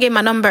said, I don't give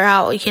my number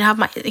out. You can have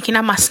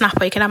my Snap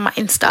or you can have my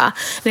Insta.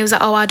 And it was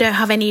like, oh, I don't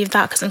have any of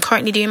that because I'm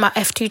currently doing my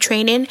F2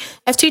 training.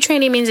 F2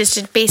 training means it's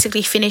just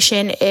basically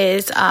finishing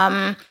is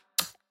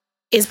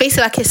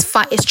basically like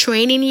his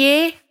training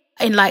year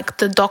in like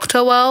the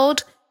doctor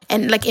world.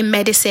 And like in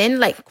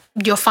medicine, like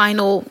your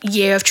final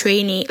year of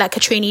training, like a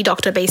trainee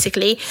doctor,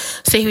 basically.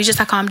 So he was just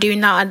like, oh, I'm doing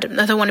that.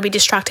 I don't want to be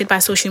distracted by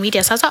social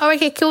media. So I was like, oh,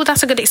 okay, cool.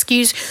 That's a good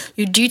excuse.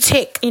 You do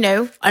tick,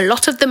 a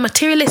lot of the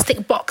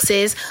materialistic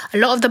boxes, a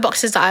lot of the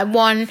boxes that I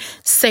won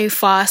so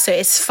far. So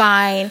it's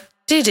fine.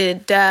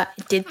 Did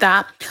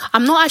that.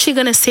 I'm not actually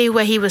going to say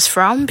where he was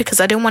from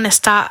because I don't want to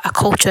start a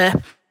culture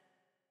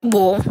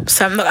war.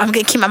 So I'm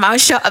going to keep my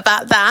mouth shut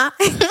about that.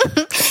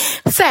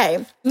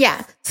 So,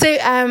 yeah.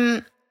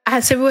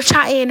 So we were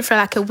chatting for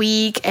like a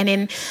week, and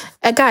then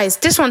guys,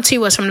 this one too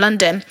was from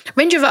London.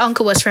 Range Rover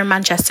Uncle was from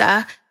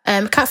Manchester.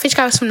 Catfish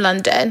Guy was from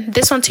London.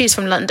 This one too is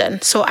from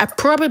London. So I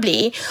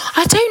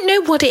don't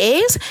know what it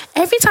is.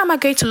 Every time I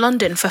go to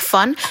London for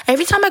fun,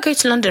 every time I go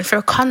to London for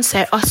a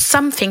concert or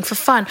something for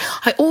fun,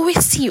 I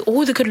always see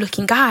all the good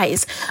looking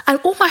guys. And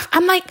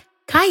I'm like,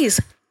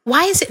 guys,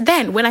 why is it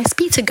then when I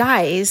speak to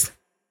guys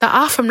that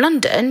are from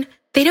London,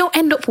 they don't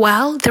end up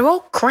well? They're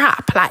all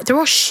crap, like they're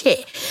all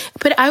shit.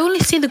 But I only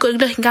see the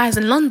good looking guys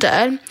in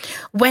London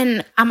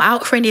when I'm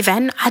out for an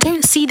event. I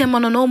don't see them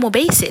on a normal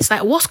basis.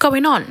 Like, what's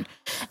going on?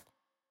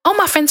 All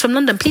my friends from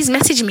London, please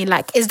message me.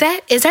 Like, is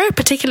there a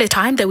particular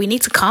time that we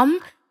need to come?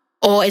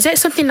 Or is there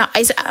something am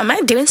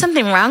I doing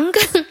something wrong?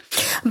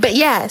 But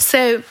yeah,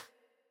 so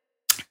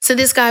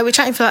this guy, we're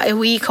chatting for like a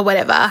week or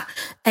whatever.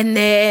 And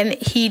then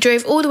he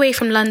drove all the way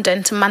from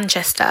London to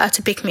Manchester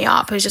to pick me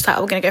up. He was just like,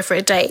 we're going to go for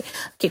a date.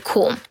 Okay,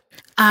 cool.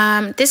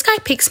 This guy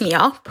picks me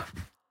up.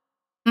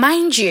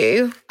 Mind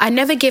you, I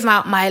never give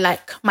out my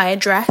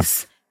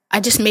address. I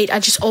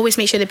just always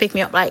make sure they pick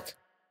me up like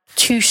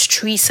 2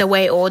 streets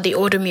away, or they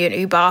order me an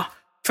Uber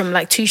from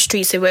like 2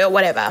 streets away or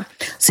whatever.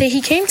 So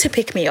he came to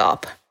pick me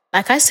up.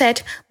 Like I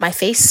said, my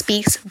face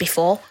speaks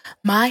before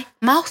my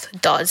mouth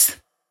does.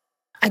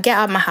 I get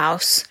out of my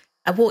house.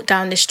 I walk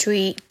down the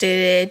street.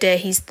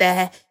 He's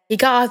there. He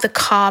got out of the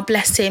car,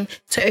 bless him,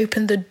 to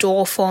open the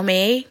door for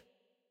me.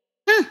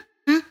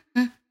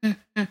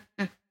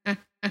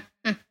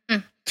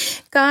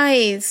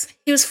 Guys,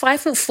 he was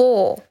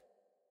 5'4".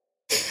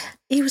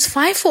 He was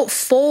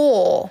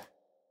 5'4".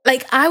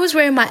 Like, I was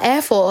wearing my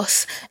Air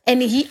Force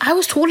and I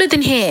was taller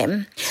than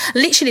him.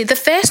 Literally, the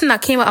first thing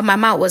that came out of my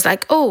mouth was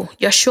like, oh,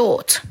 you're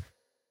short.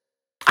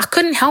 I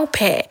couldn't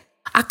help it.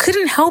 I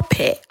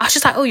was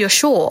just like, oh, you're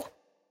short.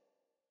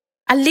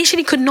 I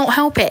literally could not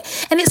help it.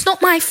 And it's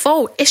not my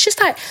fault. It's just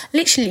like,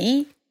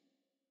 literally,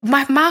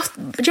 my mouth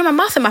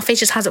and my face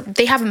just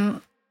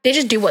they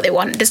just do what they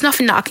want. There's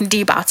nothing that I can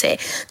do about it.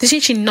 There's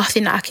literally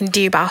nothing that I can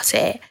do about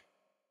it.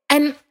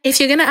 And if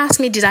you're going to ask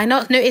me, did I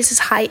not notice his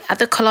height at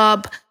the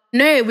club?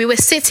 No, we were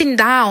sitting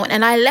down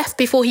and I left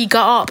before he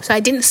got up. So I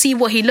didn't see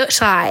what he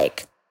looked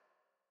like.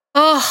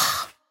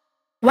 Oh,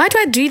 why do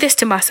I do this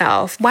to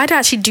myself? Why do I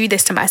actually do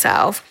this to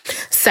myself?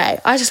 So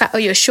I was just like, oh,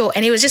 you're short.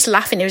 And he was just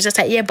laughing. He was just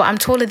like, yeah, but I'm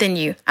taller than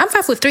you. I'm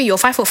 5'3", you're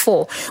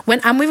 5'4".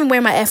 When I'm even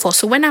wearing my Air Force,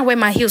 so when I wear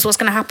my heels, what's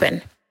going to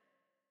happen?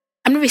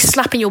 I'm going to be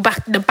slapping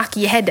the back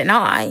of your head, and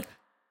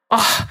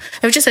oh,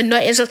 it was just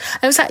annoying.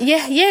 I was like,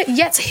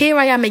 yet here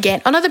I am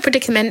again. Another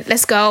predicament.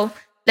 Let's go.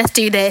 Let's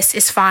do this.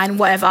 It's fine,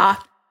 whatever.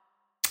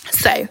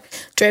 So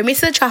drove me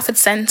to the Trafford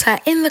Centre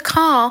in the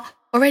car.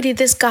 Already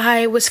this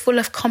guy was full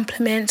of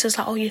compliments. It was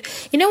like, oh, you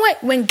know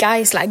what? When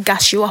guys like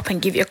gas you up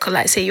and give you a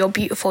like, say you're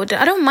beautiful,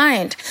 I don't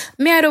mind.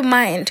 I don't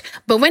mind.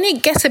 But when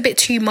it gets a bit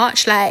too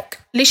much, like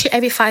literally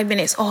every 5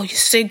 minutes, oh, you're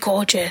so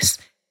gorgeous.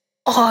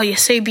 Oh, you're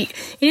so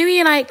beautiful. You know when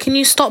you're like, can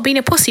you stop being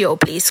a pussy,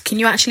 please? Can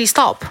you actually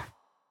stop?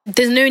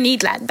 There's no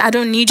need, like, I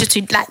don't need you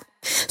to, like,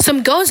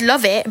 some girls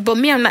love it, but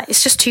me, I'm like,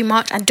 it's just too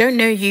much. I don't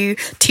know you.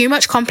 Too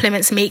much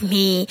compliments make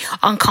me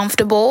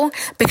uncomfortable,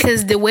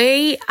 because the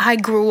way I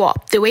grew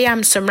up, the way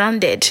I'm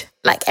surrounded,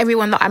 like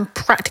everyone that I'm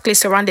practically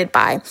surrounded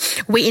by,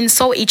 we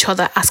insult each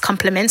other as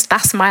compliments.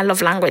 That's my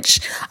love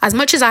language. As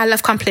much as I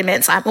love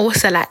compliments, I'm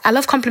also like, I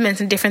love compliments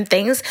in different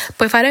things.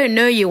 But if I don't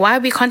know you, why are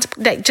we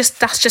like, just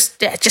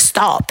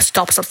stop.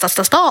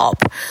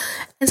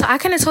 And so I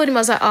kind of told him, I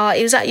was like, oh,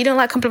 he was like, you don't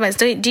like compliments,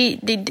 do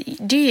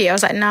you? I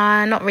was like,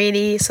 nah, not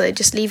really. So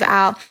just leave it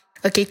out.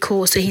 Okay,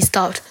 cool. So he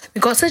stopped. We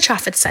got to the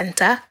Trafford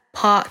Centre,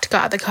 parked, got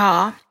out of the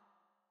car.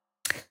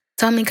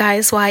 Tell me,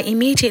 guys, why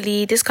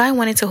immediately this guy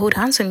wanted to hold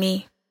hands with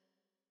me.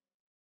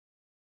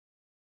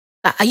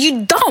 Like, are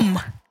you dumb?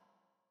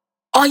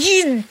 Are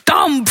you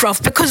dumb,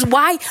 bruv? Because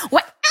why?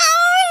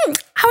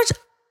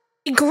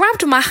 He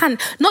grabbed my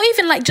hand, not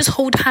even like just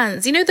hold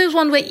hands. You know those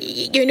ones where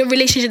you're in a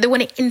relationship, they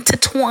want to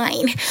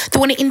intertwine, they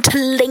want to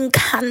interlink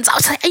hands. I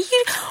was like,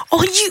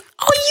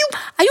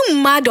 are you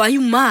mad or are you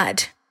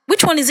mad?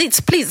 Which one is it,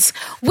 please?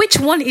 Which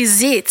one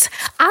is it?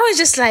 I was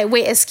just like,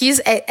 wait,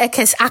 excuse you?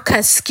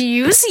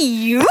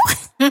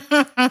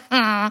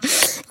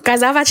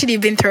 Guys, I've actually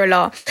been through a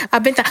lot.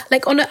 I've been through,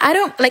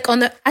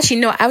 actually,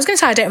 no, I was going to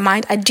say I don't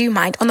mind. I do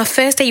mind. On the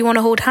first day you want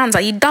to hold hands,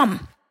 are you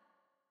dumb?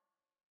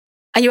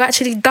 Are you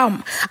actually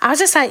dumb? I was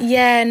just like,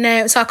 yeah,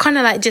 no. So I kind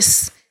of like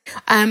just,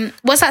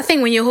 what's that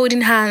thing when you're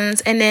holding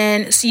hands and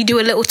then so you do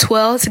a little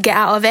twirl to get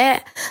out of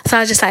it? So I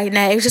was just like,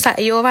 no. It was just like,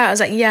 are you all right? I was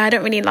like, yeah, I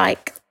don't really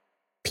like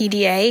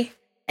PDA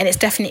and it's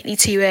definitely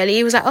too early.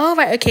 He was like, oh,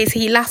 right, okay. So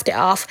he laughed it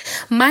off.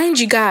 Mind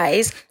you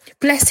guys,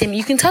 bless him.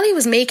 You can tell he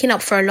was making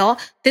up for a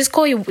lot. This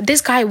guy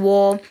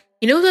wore,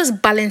 you know, those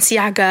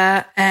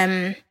Balenciaga,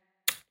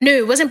 no,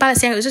 it wasn't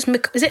Balenciaga. It was just,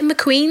 was it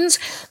McQueen's?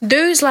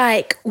 Those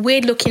like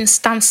weird looking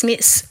Stan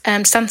Smith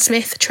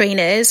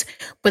trainers,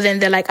 but then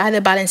they're like either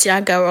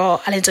Balenciaga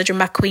or Alexander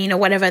McQueen or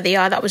whatever they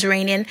are. That was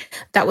raining.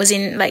 That was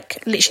in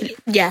like literally,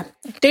 yeah,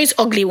 those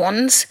ugly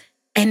ones.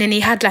 And then he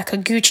had like a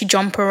Gucci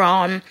jumper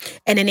on,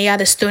 and then he had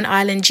a Stone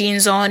Island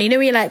jeans on. You know,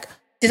 you're like,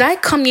 did I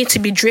come here to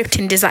be dripped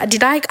in design?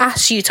 Did I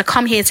ask you to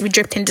come here to be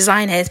dripped in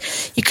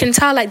designers? You can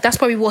tell like that's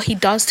probably what he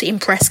does to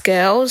impress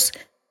girls.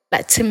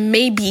 Like to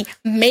maybe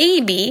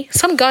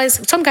some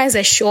guys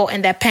are short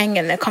and they're peng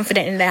and they're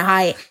confident in their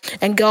height,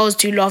 and girls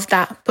do love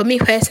that. But me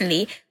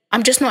personally,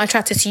 I'm just not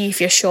attracted to you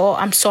if you're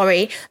short. I'm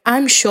sorry.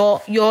 I'm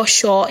short. You're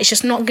short. It's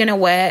just not going to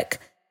work.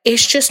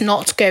 It's just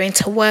not going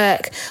to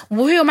work.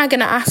 Who am I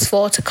going to ask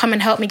for to come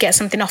and help me get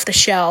something off the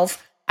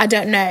shelf? I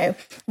don't know.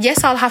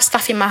 Yes, I'll have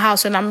stuff in my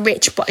house when I'm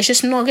rich, but it's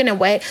just not going to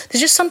work.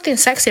 There's just something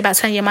sexy about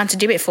telling your man to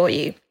do it for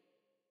you.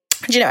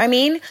 Do you know what I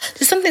mean?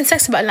 There's something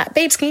sexy about it. Like,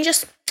 babes, can you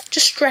just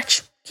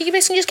stretch? Can you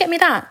basically just get me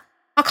that?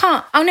 I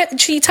can't. I'm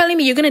not. You're telling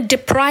me you're going to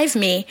deprive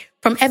me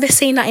from ever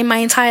seeing that in my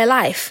entire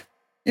life?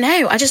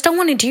 No, I just don't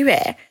want to do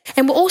it.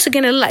 And we're also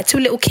going to look like two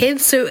little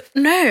kids. So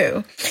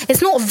no,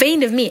 it's not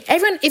vain of me.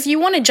 Everyone, if you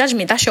want to judge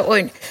me, that's your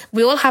own.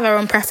 We all have our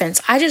own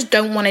preference. I just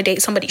don't want to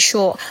date somebody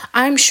short.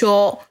 I'm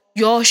short.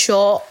 You're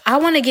short. I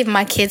want to give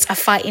my kids a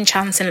fighting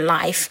chance in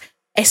life.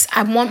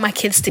 I want my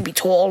kids to be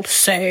tall.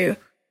 So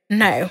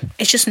no,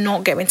 it's just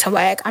not going to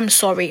work. I'm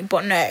sorry,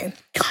 but no.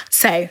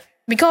 So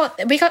we got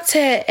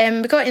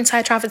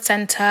inside Trafford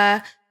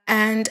Centre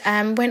and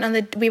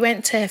we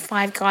went to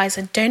Five Guys.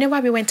 I don't know why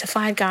we went to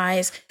Five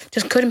Guys.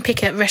 Just couldn't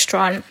pick a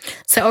restaurant.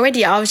 So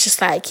already I was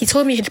just like, he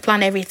told me he'd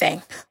plan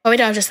everything.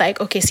 Already I was just like,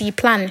 okay, so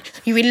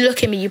you really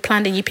look at me, you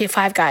planned and you picked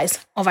Five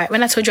Guys. All right,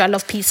 when I told you I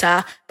love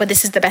pizza, but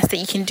this is the best that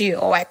you can do.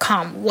 All right,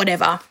 calm,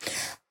 whatever.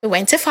 We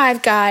went to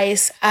Five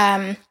Guys.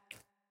 I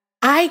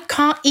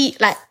can't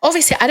eat, like,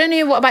 obviously, I don't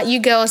know what about you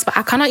girls, but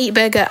I cannot eat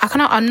burger.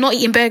 I'm not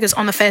eating burgers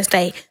on the first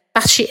day.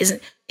 That shit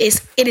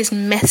is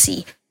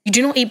messy. You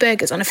do not eat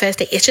burgers on the first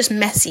day. It's just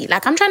messy.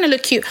 Like, I'm trying to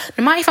look cute.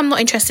 No matter if I'm not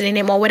interested in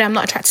him or whether I'm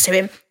not attracted to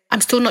him, I'm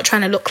still not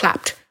trying to look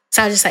clapped.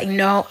 So I was just like,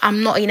 no,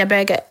 I'm not eating a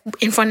burger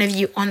in front of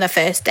you on the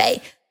first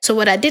day. So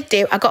what I did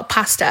do, I got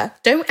pasta.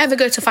 Don't ever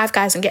go to Five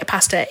Guys and get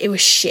pasta. It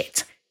was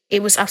shit.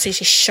 It was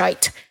absolutely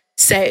shite.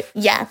 So,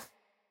 yeah.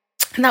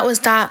 And that was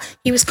that.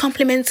 He was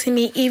complimenting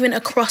me even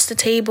across the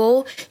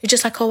table. You're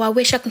just like, oh, I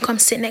wish I can come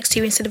sit next to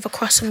you instead of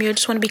across from you. I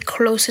just want to be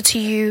closer to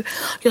you.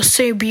 You're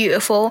so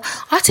beautiful.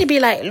 I had to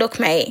be like, look,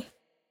 mate,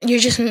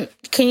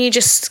 can you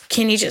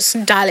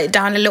just dial it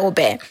down a little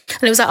bit?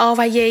 And it was like, oh,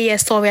 right, yeah,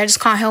 sorry, I just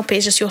can't help it.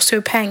 It's just you're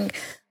so peng.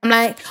 I'm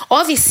like,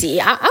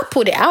 obviously, I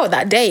put it out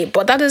that day,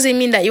 but that doesn't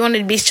mean that you want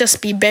to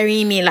be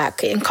burying me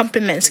like in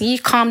compliments. Can you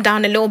calm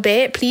down a little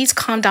bit? Please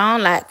calm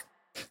down. Like,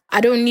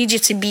 I don't need you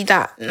to be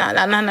that.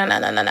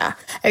 Nah.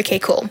 Okay,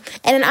 cool.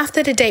 And then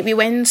after the date, we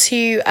went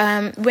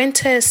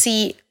to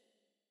see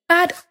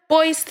Bad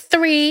Boys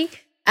 3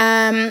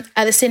 at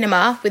the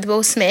cinema with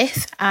Will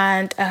Smith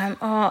and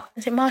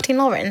is it Martin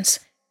Lawrence?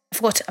 I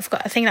forgot.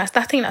 I think that's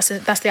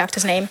the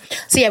actor's name.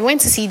 So yeah, we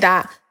went to see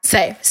that.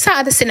 So sat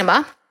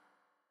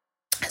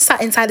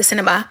inside the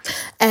cinema.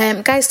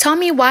 Guys, tell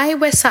me why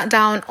we're sat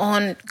down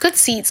on good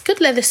seats,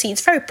 good leather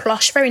seats, very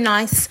plush, very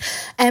nice.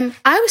 I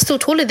was still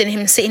taller than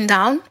him sitting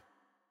down.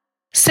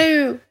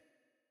 So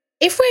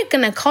if we're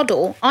gonna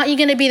cuddle, aren't you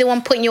gonna be the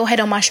one putting your head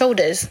on my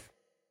shoulders?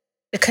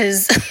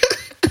 Because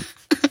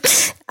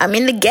I'm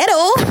in the ghetto.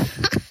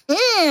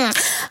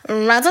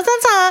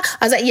 I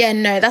was like, yeah,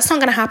 no, that's not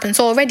gonna happen.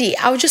 So already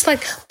I was just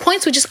like,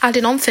 points were just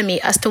adding on for me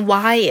as to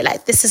why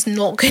like this is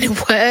not gonna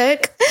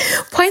work.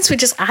 Points were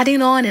just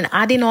adding on. And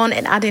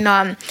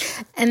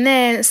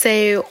then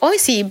so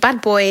obviously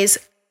Bad Boys,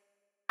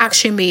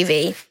 action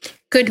movie,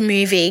 good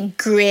movie,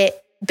 grit,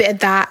 bit of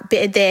that,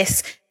 bit of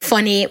this,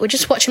 funny. We're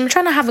just watching, we're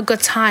trying to have a good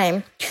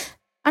time.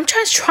 I'm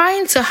just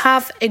trying to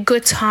have a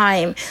good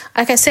time.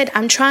 Like I said,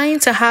 I'm trying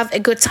to have a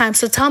good time.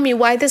 So tell me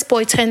why this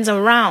boy turns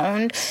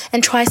around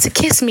and tries to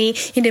kiss me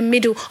in the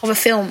middle of a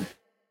film.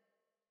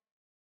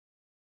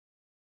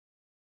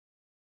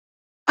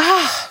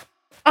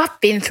 I've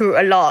been through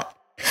a lot.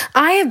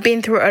 I have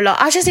been through a lot.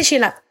 I was just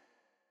literally like,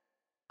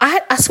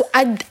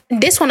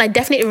 this one I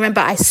definitely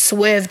remember I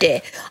swerved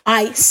it.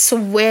 I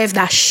swerved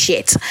that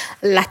shit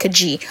like a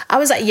G. I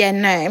was like, yeah,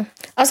 no.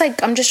 I was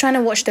like, I'm just trying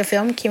to watch the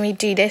film. Can we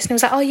do this? And he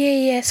was like, oh,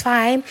 yeah, it's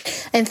fine.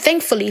 And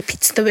thankfully,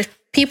 there were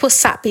people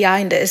sat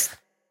behind us.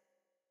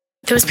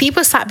 And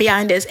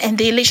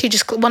they literally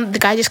the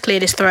guy just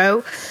cleared his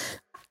throat.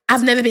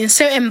 I've never been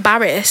so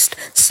embarrassed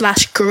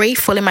 /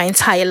 grateful in my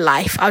entire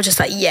life. I was just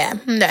like, yeah,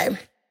 no.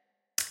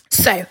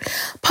 So,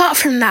 apart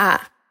from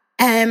that,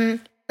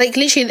 like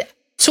literally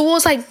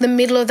towards like the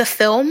middle of the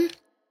film,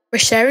 we're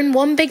sharing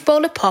one big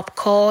bowl of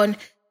popcorn,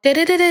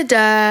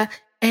 and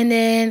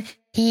then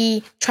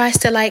he tries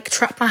to like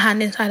trap my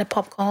hand inside the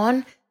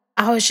popcorn.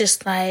 I was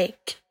just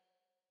like,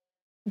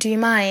 do you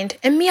mind?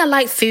 And me, I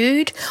like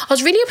food. I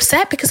was really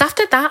upset because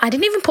after that, I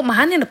didn't even put my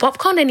hand in the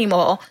popcorn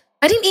anymore.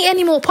 I didn't eat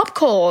any more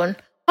popcorn.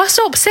 I was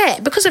so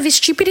upset because of his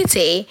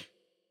stupidity.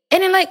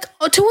 And then like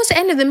towards the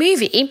end of the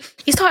movie,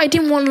 he started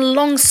doing one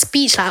long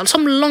speech, like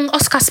some long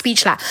Oscar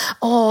speech, like,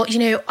 oh, you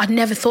know, I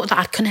never thought that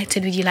I'd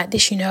connected with you like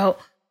this, you know.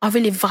 I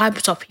really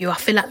vibed off you. I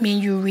feel like me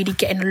and you were really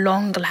getting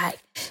along. Like,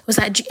 it was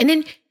like, and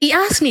then he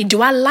asked me,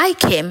 do I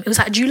like him? It was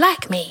like, do you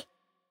like me?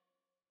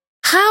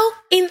 How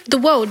in the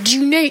world do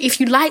you know if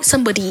you like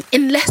somebody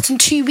in less than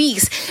 2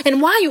 weeks?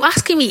 And why are you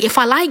asking me if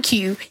I like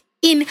you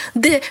in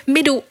the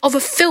middle of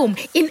a film,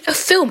 in a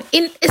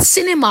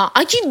cinema?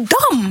 Are you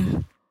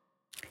dumb?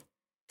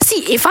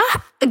 See,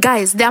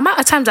 guys, the amount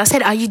of times I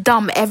said, are you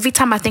dumb? Every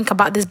time I think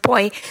about this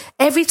boy,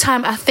 every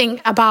time I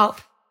think about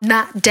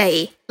that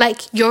day,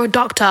 like, you're a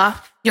doctor,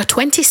 you're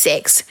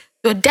 26,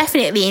 you're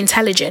definitely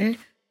intelligent,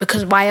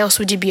 because why else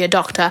would you be a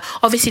doctor?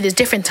 Obviously, there's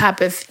different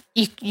type of,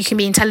 you can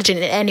be intelligent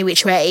in any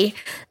which way,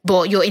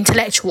 but you're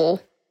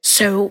intellectual.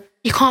 So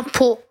you can't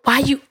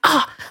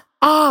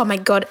oh my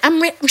God.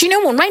 Do you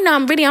know what? Right now,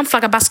 I'm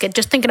flabbergasted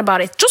just thinking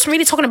about it. Just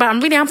really talking about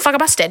it, I'm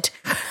flabbergasted.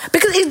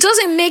 Because it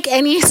doesn't make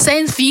any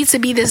sense for you to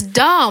be this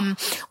dumb.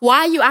 Why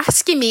are you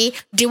asking me,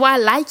 do I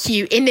like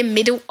you in the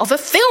middle of a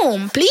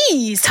film?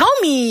 Please tell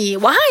me.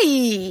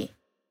 Why?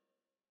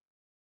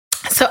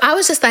 So I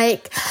was just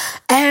like,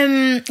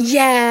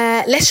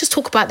 yeah, let's just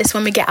talk about this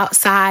when we get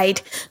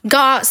outside. Go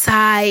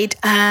outside.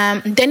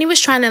 Then he was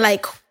trying to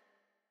like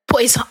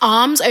put his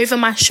arms over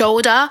my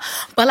shoulder,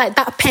 but like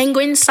that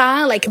penguin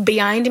style, like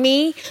behind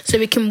me, so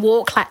we can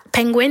walk like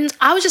penguins.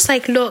 I was just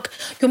like, look,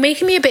 you're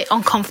making me a bit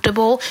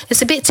uncomfortable.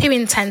 It's a bit too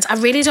intense. I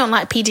really don't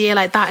like PDA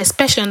like that,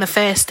 especially on the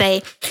first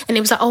day. And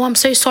he was like, oh, I'm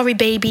so sorry,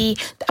 baby.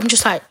 I'm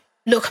just like,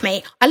 look,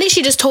 mate, I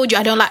literally just told you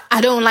I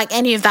don't like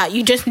any of that.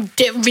 You just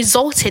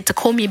resorted to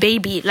call me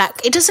baby.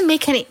 Like, it doesn't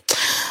make any...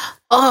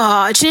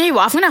 Oh, do you know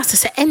what? I'm going to have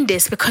to end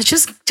this, because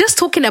just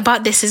talking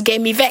about this is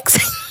getting me vexed.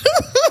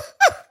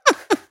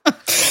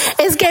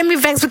 It's getting me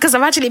vexed because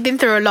I've actually been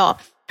through a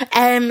lot.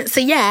 So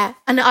yeah,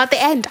 and at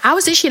the end, I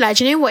was literally like,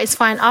 you know what? It's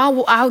fine.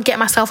 I'll get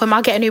myself home.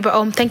 I'll get an Uber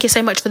home. Thank you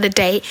so much for the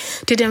date.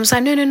 Didn't was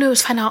like, no,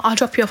 it's fine. I'll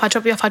drop you off.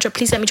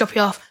 Please let me drop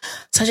you off.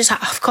 So I just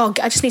like, oh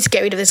God, I just need to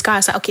get rid of this guy. I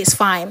was like, okay, it's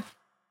fine.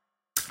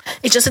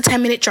 It's just a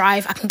 10-minute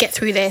drive. I can get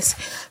through this.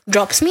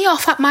 Drops me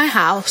off at my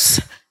house.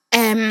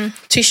 2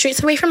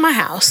 streets away from my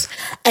house,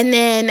 and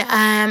then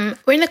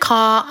we're in the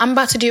car. I'm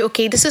about to do,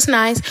 okay, this is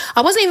nice.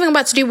 I wasn't even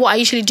about to do what I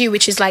usually do,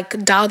 which is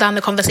like dial down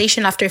the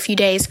conversation after a few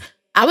days.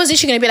 I was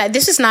literally gonna be like,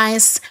 this is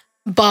nice,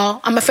 but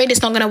I'm afraid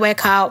it's not going to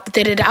work out.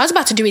 I was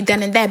about to do it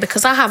then and there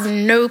because I have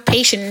no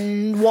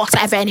patience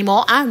whatsoever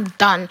anymore. I'm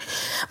done.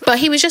 But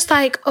he was just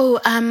like,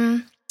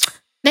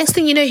 next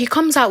thing you know, he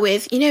comes out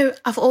with,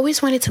 I've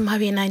always wanted to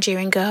marry a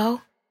Nigerian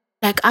girl.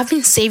 Like, I've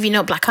been saving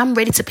up. Like, I'm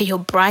ready to pay your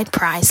bride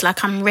price.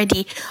 Like, I'm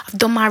ready. I've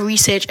done my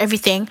research,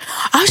 everything.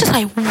 I was just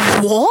like,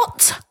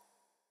 what?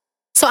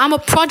 So I'm a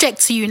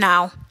project to you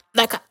now.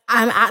 Like,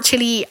 I'm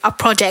actually a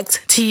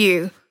project to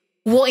you.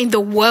 What in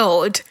the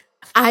world?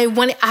 Guys.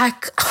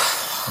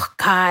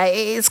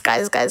 But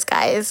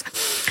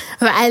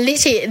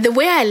the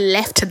way I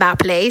left that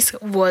place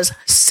was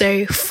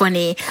so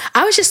funny.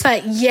 I was just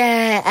like,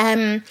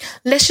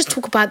 let's just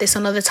talk about this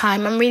another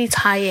time. I'm really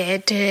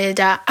tired.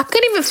 I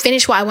couldn't even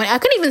finish what I wanted. I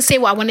couldn't even say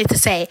what I wanted to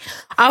say.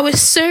 I was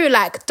so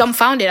like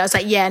dumbfounded. I was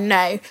like, yeah,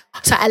 no.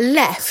 So I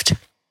left.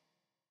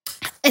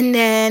 And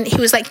then he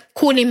was like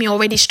calling me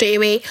already straight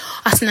away.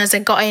 As soon as I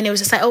got in, it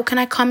was just like, oh, can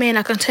I come in?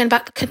 I can turn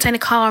the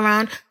car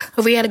around.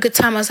 We had a good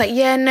time. I was like,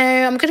 yeah, no,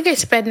 I'm going to go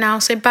to bed now.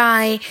 So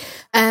bye.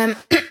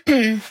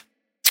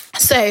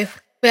 So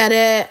we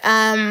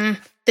had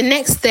the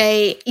next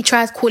day, he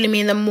tried calling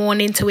me in the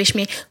morning to wish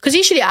me. Because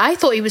usually I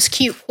thought he was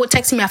cute.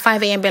 Texting me at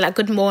 5 a.m. being like,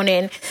 good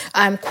morning.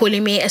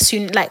 Calling me as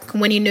soon, like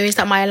when he knows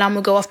that my alarm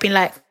will go off, being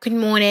like, good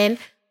morning.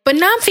 But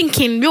now I'm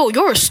thinking,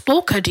 you're a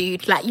stalker,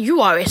 dude. Like,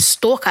 you are a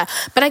stalker.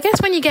 But I guess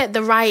when you get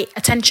the right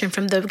attention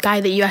from the guy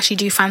that you actually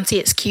do fancy,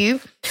 it's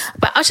cute.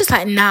 But I was just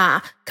like,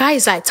 nah.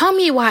 Guys, like, tell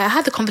me why. I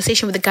had the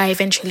conversation with the guy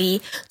eventually.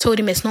 Told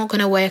him it's not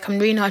going to work. I'm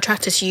really not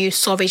attracted to you.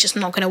 Sorry, it's just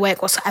not going to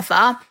work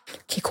whatsoever.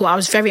 Okay, cool. I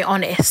was very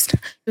honest.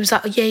 He was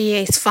like, yeah,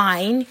 it's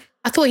fine.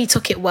 I thought he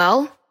took it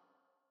well.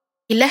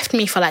 He left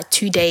me for like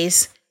 2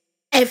 days.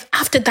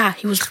 After that,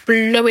 he was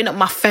blowing up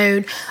my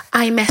phone,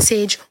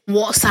 iMessage,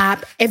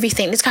 WhatsApp,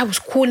 everything. This guy was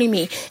calling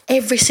me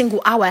every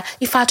single hour.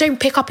 If I don't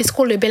pick up his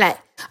call, he'll be like,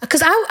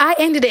 because I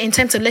ended it in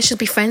terms of let's just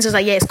be friends. I was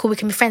like, yeah, it's cool, we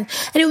can be friends.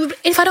 And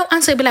if I don't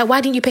answer, he'll be like,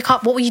 why didn't you pick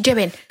up? What were you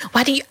doing?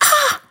 Why didn't you?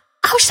 I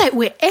was like,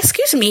 wait,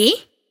 excuse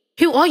me?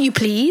 Who are you,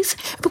 please?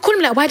 But call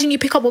him like, why didn't you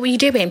pick up? What were you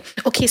doing?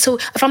 Okay, so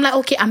if I'm like,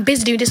 okay, I'm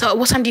busy doing this.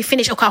 What time do you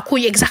finish? Okay, I'll call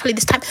you exactly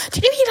this time. Do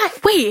you know you're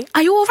like, wait,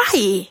 are you all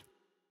right?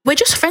 We're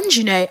just friends,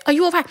 Are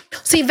you all right?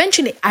 So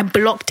eventually, I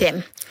blocked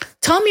him.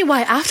 Tell me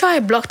why, after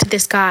I blocked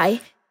this guy,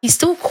 he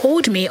still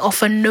called me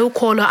off a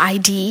no-caller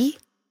ID.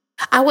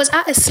 I was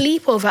at a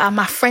sleepover at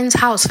my friend's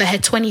house for her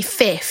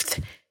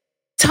 25th.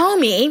 Tell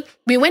me,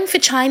 we went for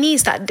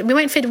Chinese. We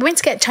went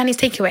to get Chinese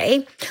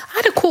takeaway. I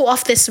had a call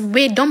off this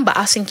weird number.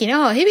 I was thinking,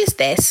 who is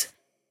this?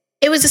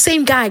 It was the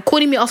same guy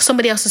calling me off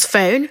somebody else's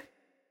phone.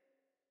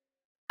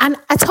 And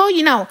I tell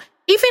you now,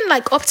 even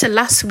like up to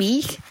last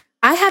week,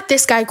 I had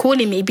this guy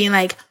calling me being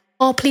like,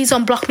 oh, please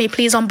unblock me.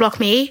 Please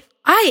unblock me.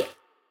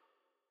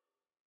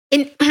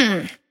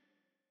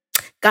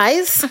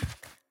 Guys,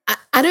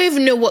 I don't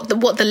even know what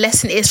the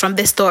lesson is from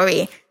this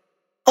story.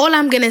 All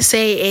I'm going to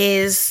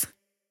say is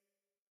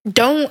I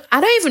don't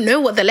even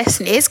know what the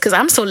lesson is because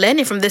I'm still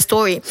learning from this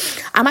story.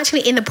 I'm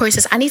actually in the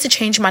process. I need to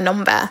change my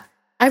number.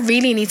 I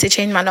really need to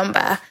change my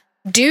number.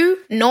 Do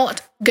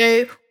not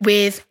go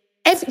with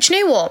do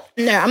you know what?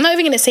 No, I'm not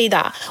even going to say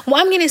that. What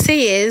I'm going to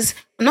say is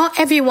not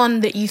everyone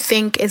that you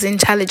think is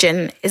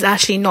intelligent is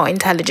actually not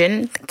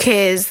intelligent,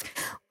 because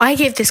I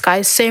gave this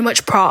guy so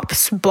much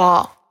props,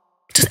 but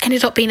just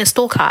ended up being a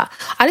stalker.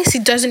 At least he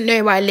doesn't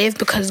know where I live,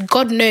 because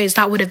God knows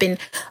that would have been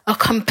a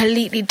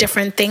completely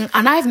different thing.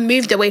 And I've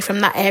moved away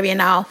from that area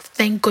now,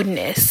 thank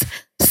goodness.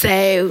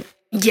 So,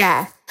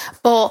 yeah.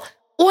 But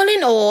all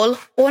in all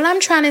I'm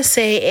trying to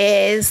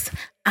say is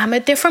I'm a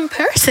different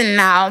person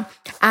now.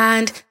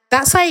 And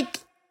that's like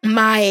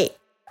I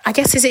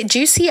guess, is it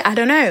juicy? I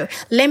don't know.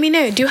 Let me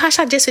know. Do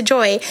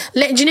 #JustForJoy.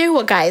 Do you know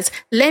what, guys?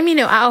 Let me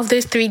know, out of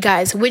those 3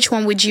 guys, which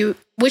one would you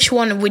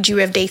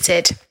have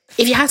dated?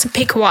 If you had to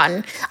pick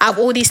one out of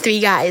all these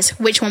 3 guys,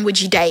 which one would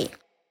you date?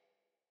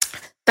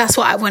 That's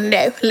what I want to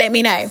know. Let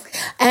me know.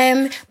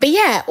 But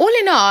yeah, all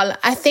in all,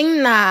 I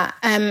think that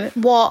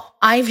what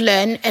I've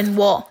learned, and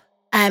what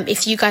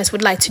if you guys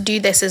would like to do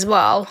this as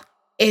well,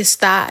 is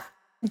that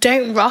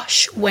don't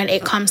rush when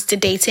it comes to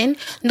dating.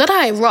 Not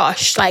that I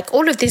rushed. Like,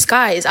 all of these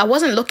guys, I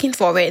wasn't looking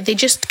for it. They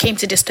just came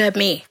to disturb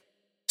me.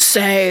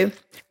 So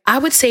I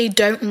would say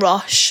don't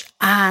rush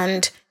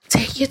and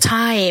take your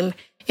time.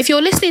 If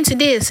you're listening to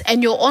this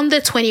and you're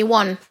under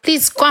 21,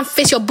 please go and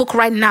face your book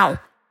right now.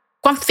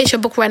 Go and face your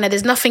book right now.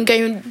 There's nothing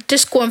going.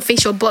 Just go and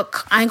face your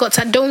book. I ain't got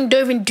time. Don't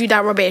even do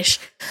that rubbish.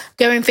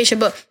 Go and face your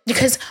book.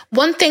 Because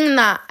one thing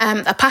that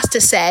a pastor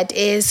said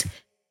is,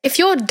 if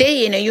you're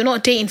dating and you're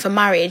not dating for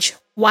marriage,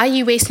 why are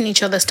you wasting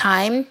each other's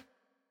time?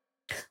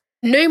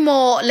 No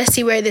more, let's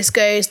see where this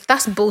goes.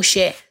 That's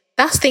bullshit.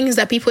 That's things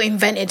that people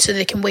invented so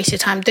they can waste your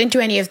time. Don't do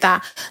any of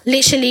that.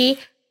 Literally,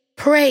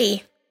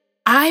 pray.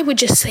 I would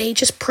just say,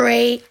 just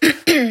pray. I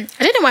don't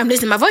know why I'm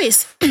losing my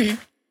voice.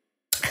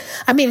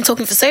 I've been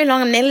talking for so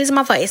long, I'm nearly losing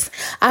my voice.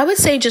 I would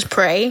say just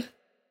pray.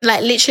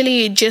 Like,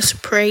 literally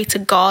just pray to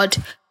God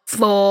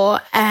for,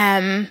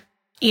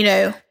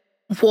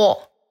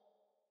 what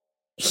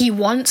He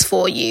wants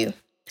for you.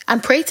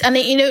 And pray,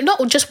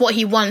 not just what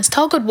He wants.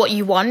 Tell God what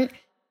you want.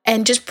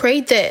 and just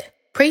pray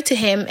to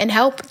him and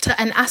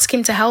and ask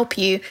him to help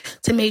you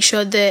to make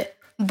sure that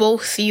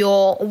both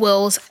your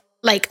wills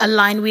like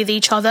align with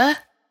each other.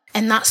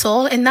 And that's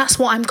all. And that's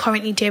what I'm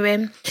currently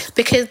doing,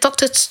 because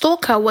Dr.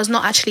 Stalker was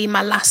not actually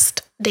my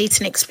last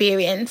dating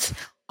experience.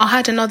 I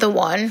had another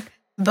one,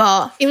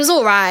 but it was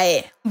all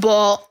right.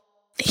 But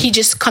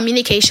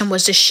communication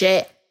was just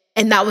shit.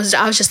 And I was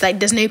just like,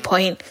 there's no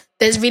point.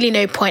 There's really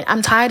no point.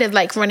 I'm tired of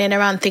like running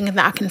around thinking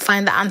that I can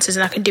find the answers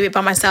and I can do it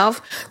by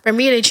myself. But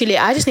really, truly,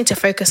 I just need to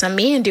focus on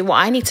me and do what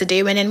I need to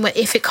do. And then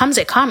if it comes,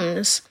 it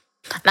comes.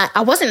 Like,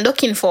 I wasn't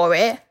looking for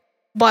it,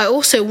 but I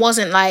also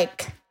wasn't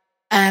like,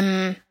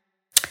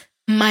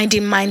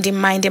 minding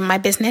my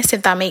business,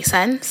 if that makes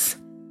sense.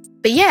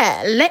 But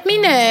yeah, let me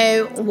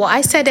know what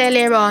I said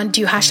earlier on.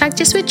 Do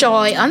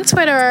 #JustWithJoy on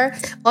Twitter,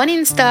 on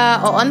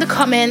Insta, or on the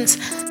comments.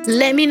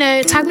 Let me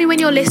know. Tag me when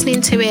you're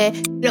listening to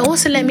it. And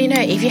also let me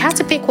know, if you had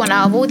to pick one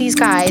out of all these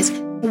guys,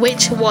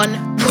 which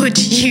one would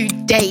you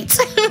date?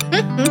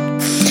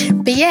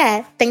 But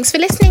yeah, thanks for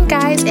listening,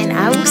 guys, and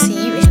I will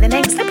see you in the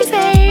next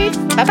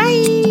episode. Bye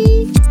bye.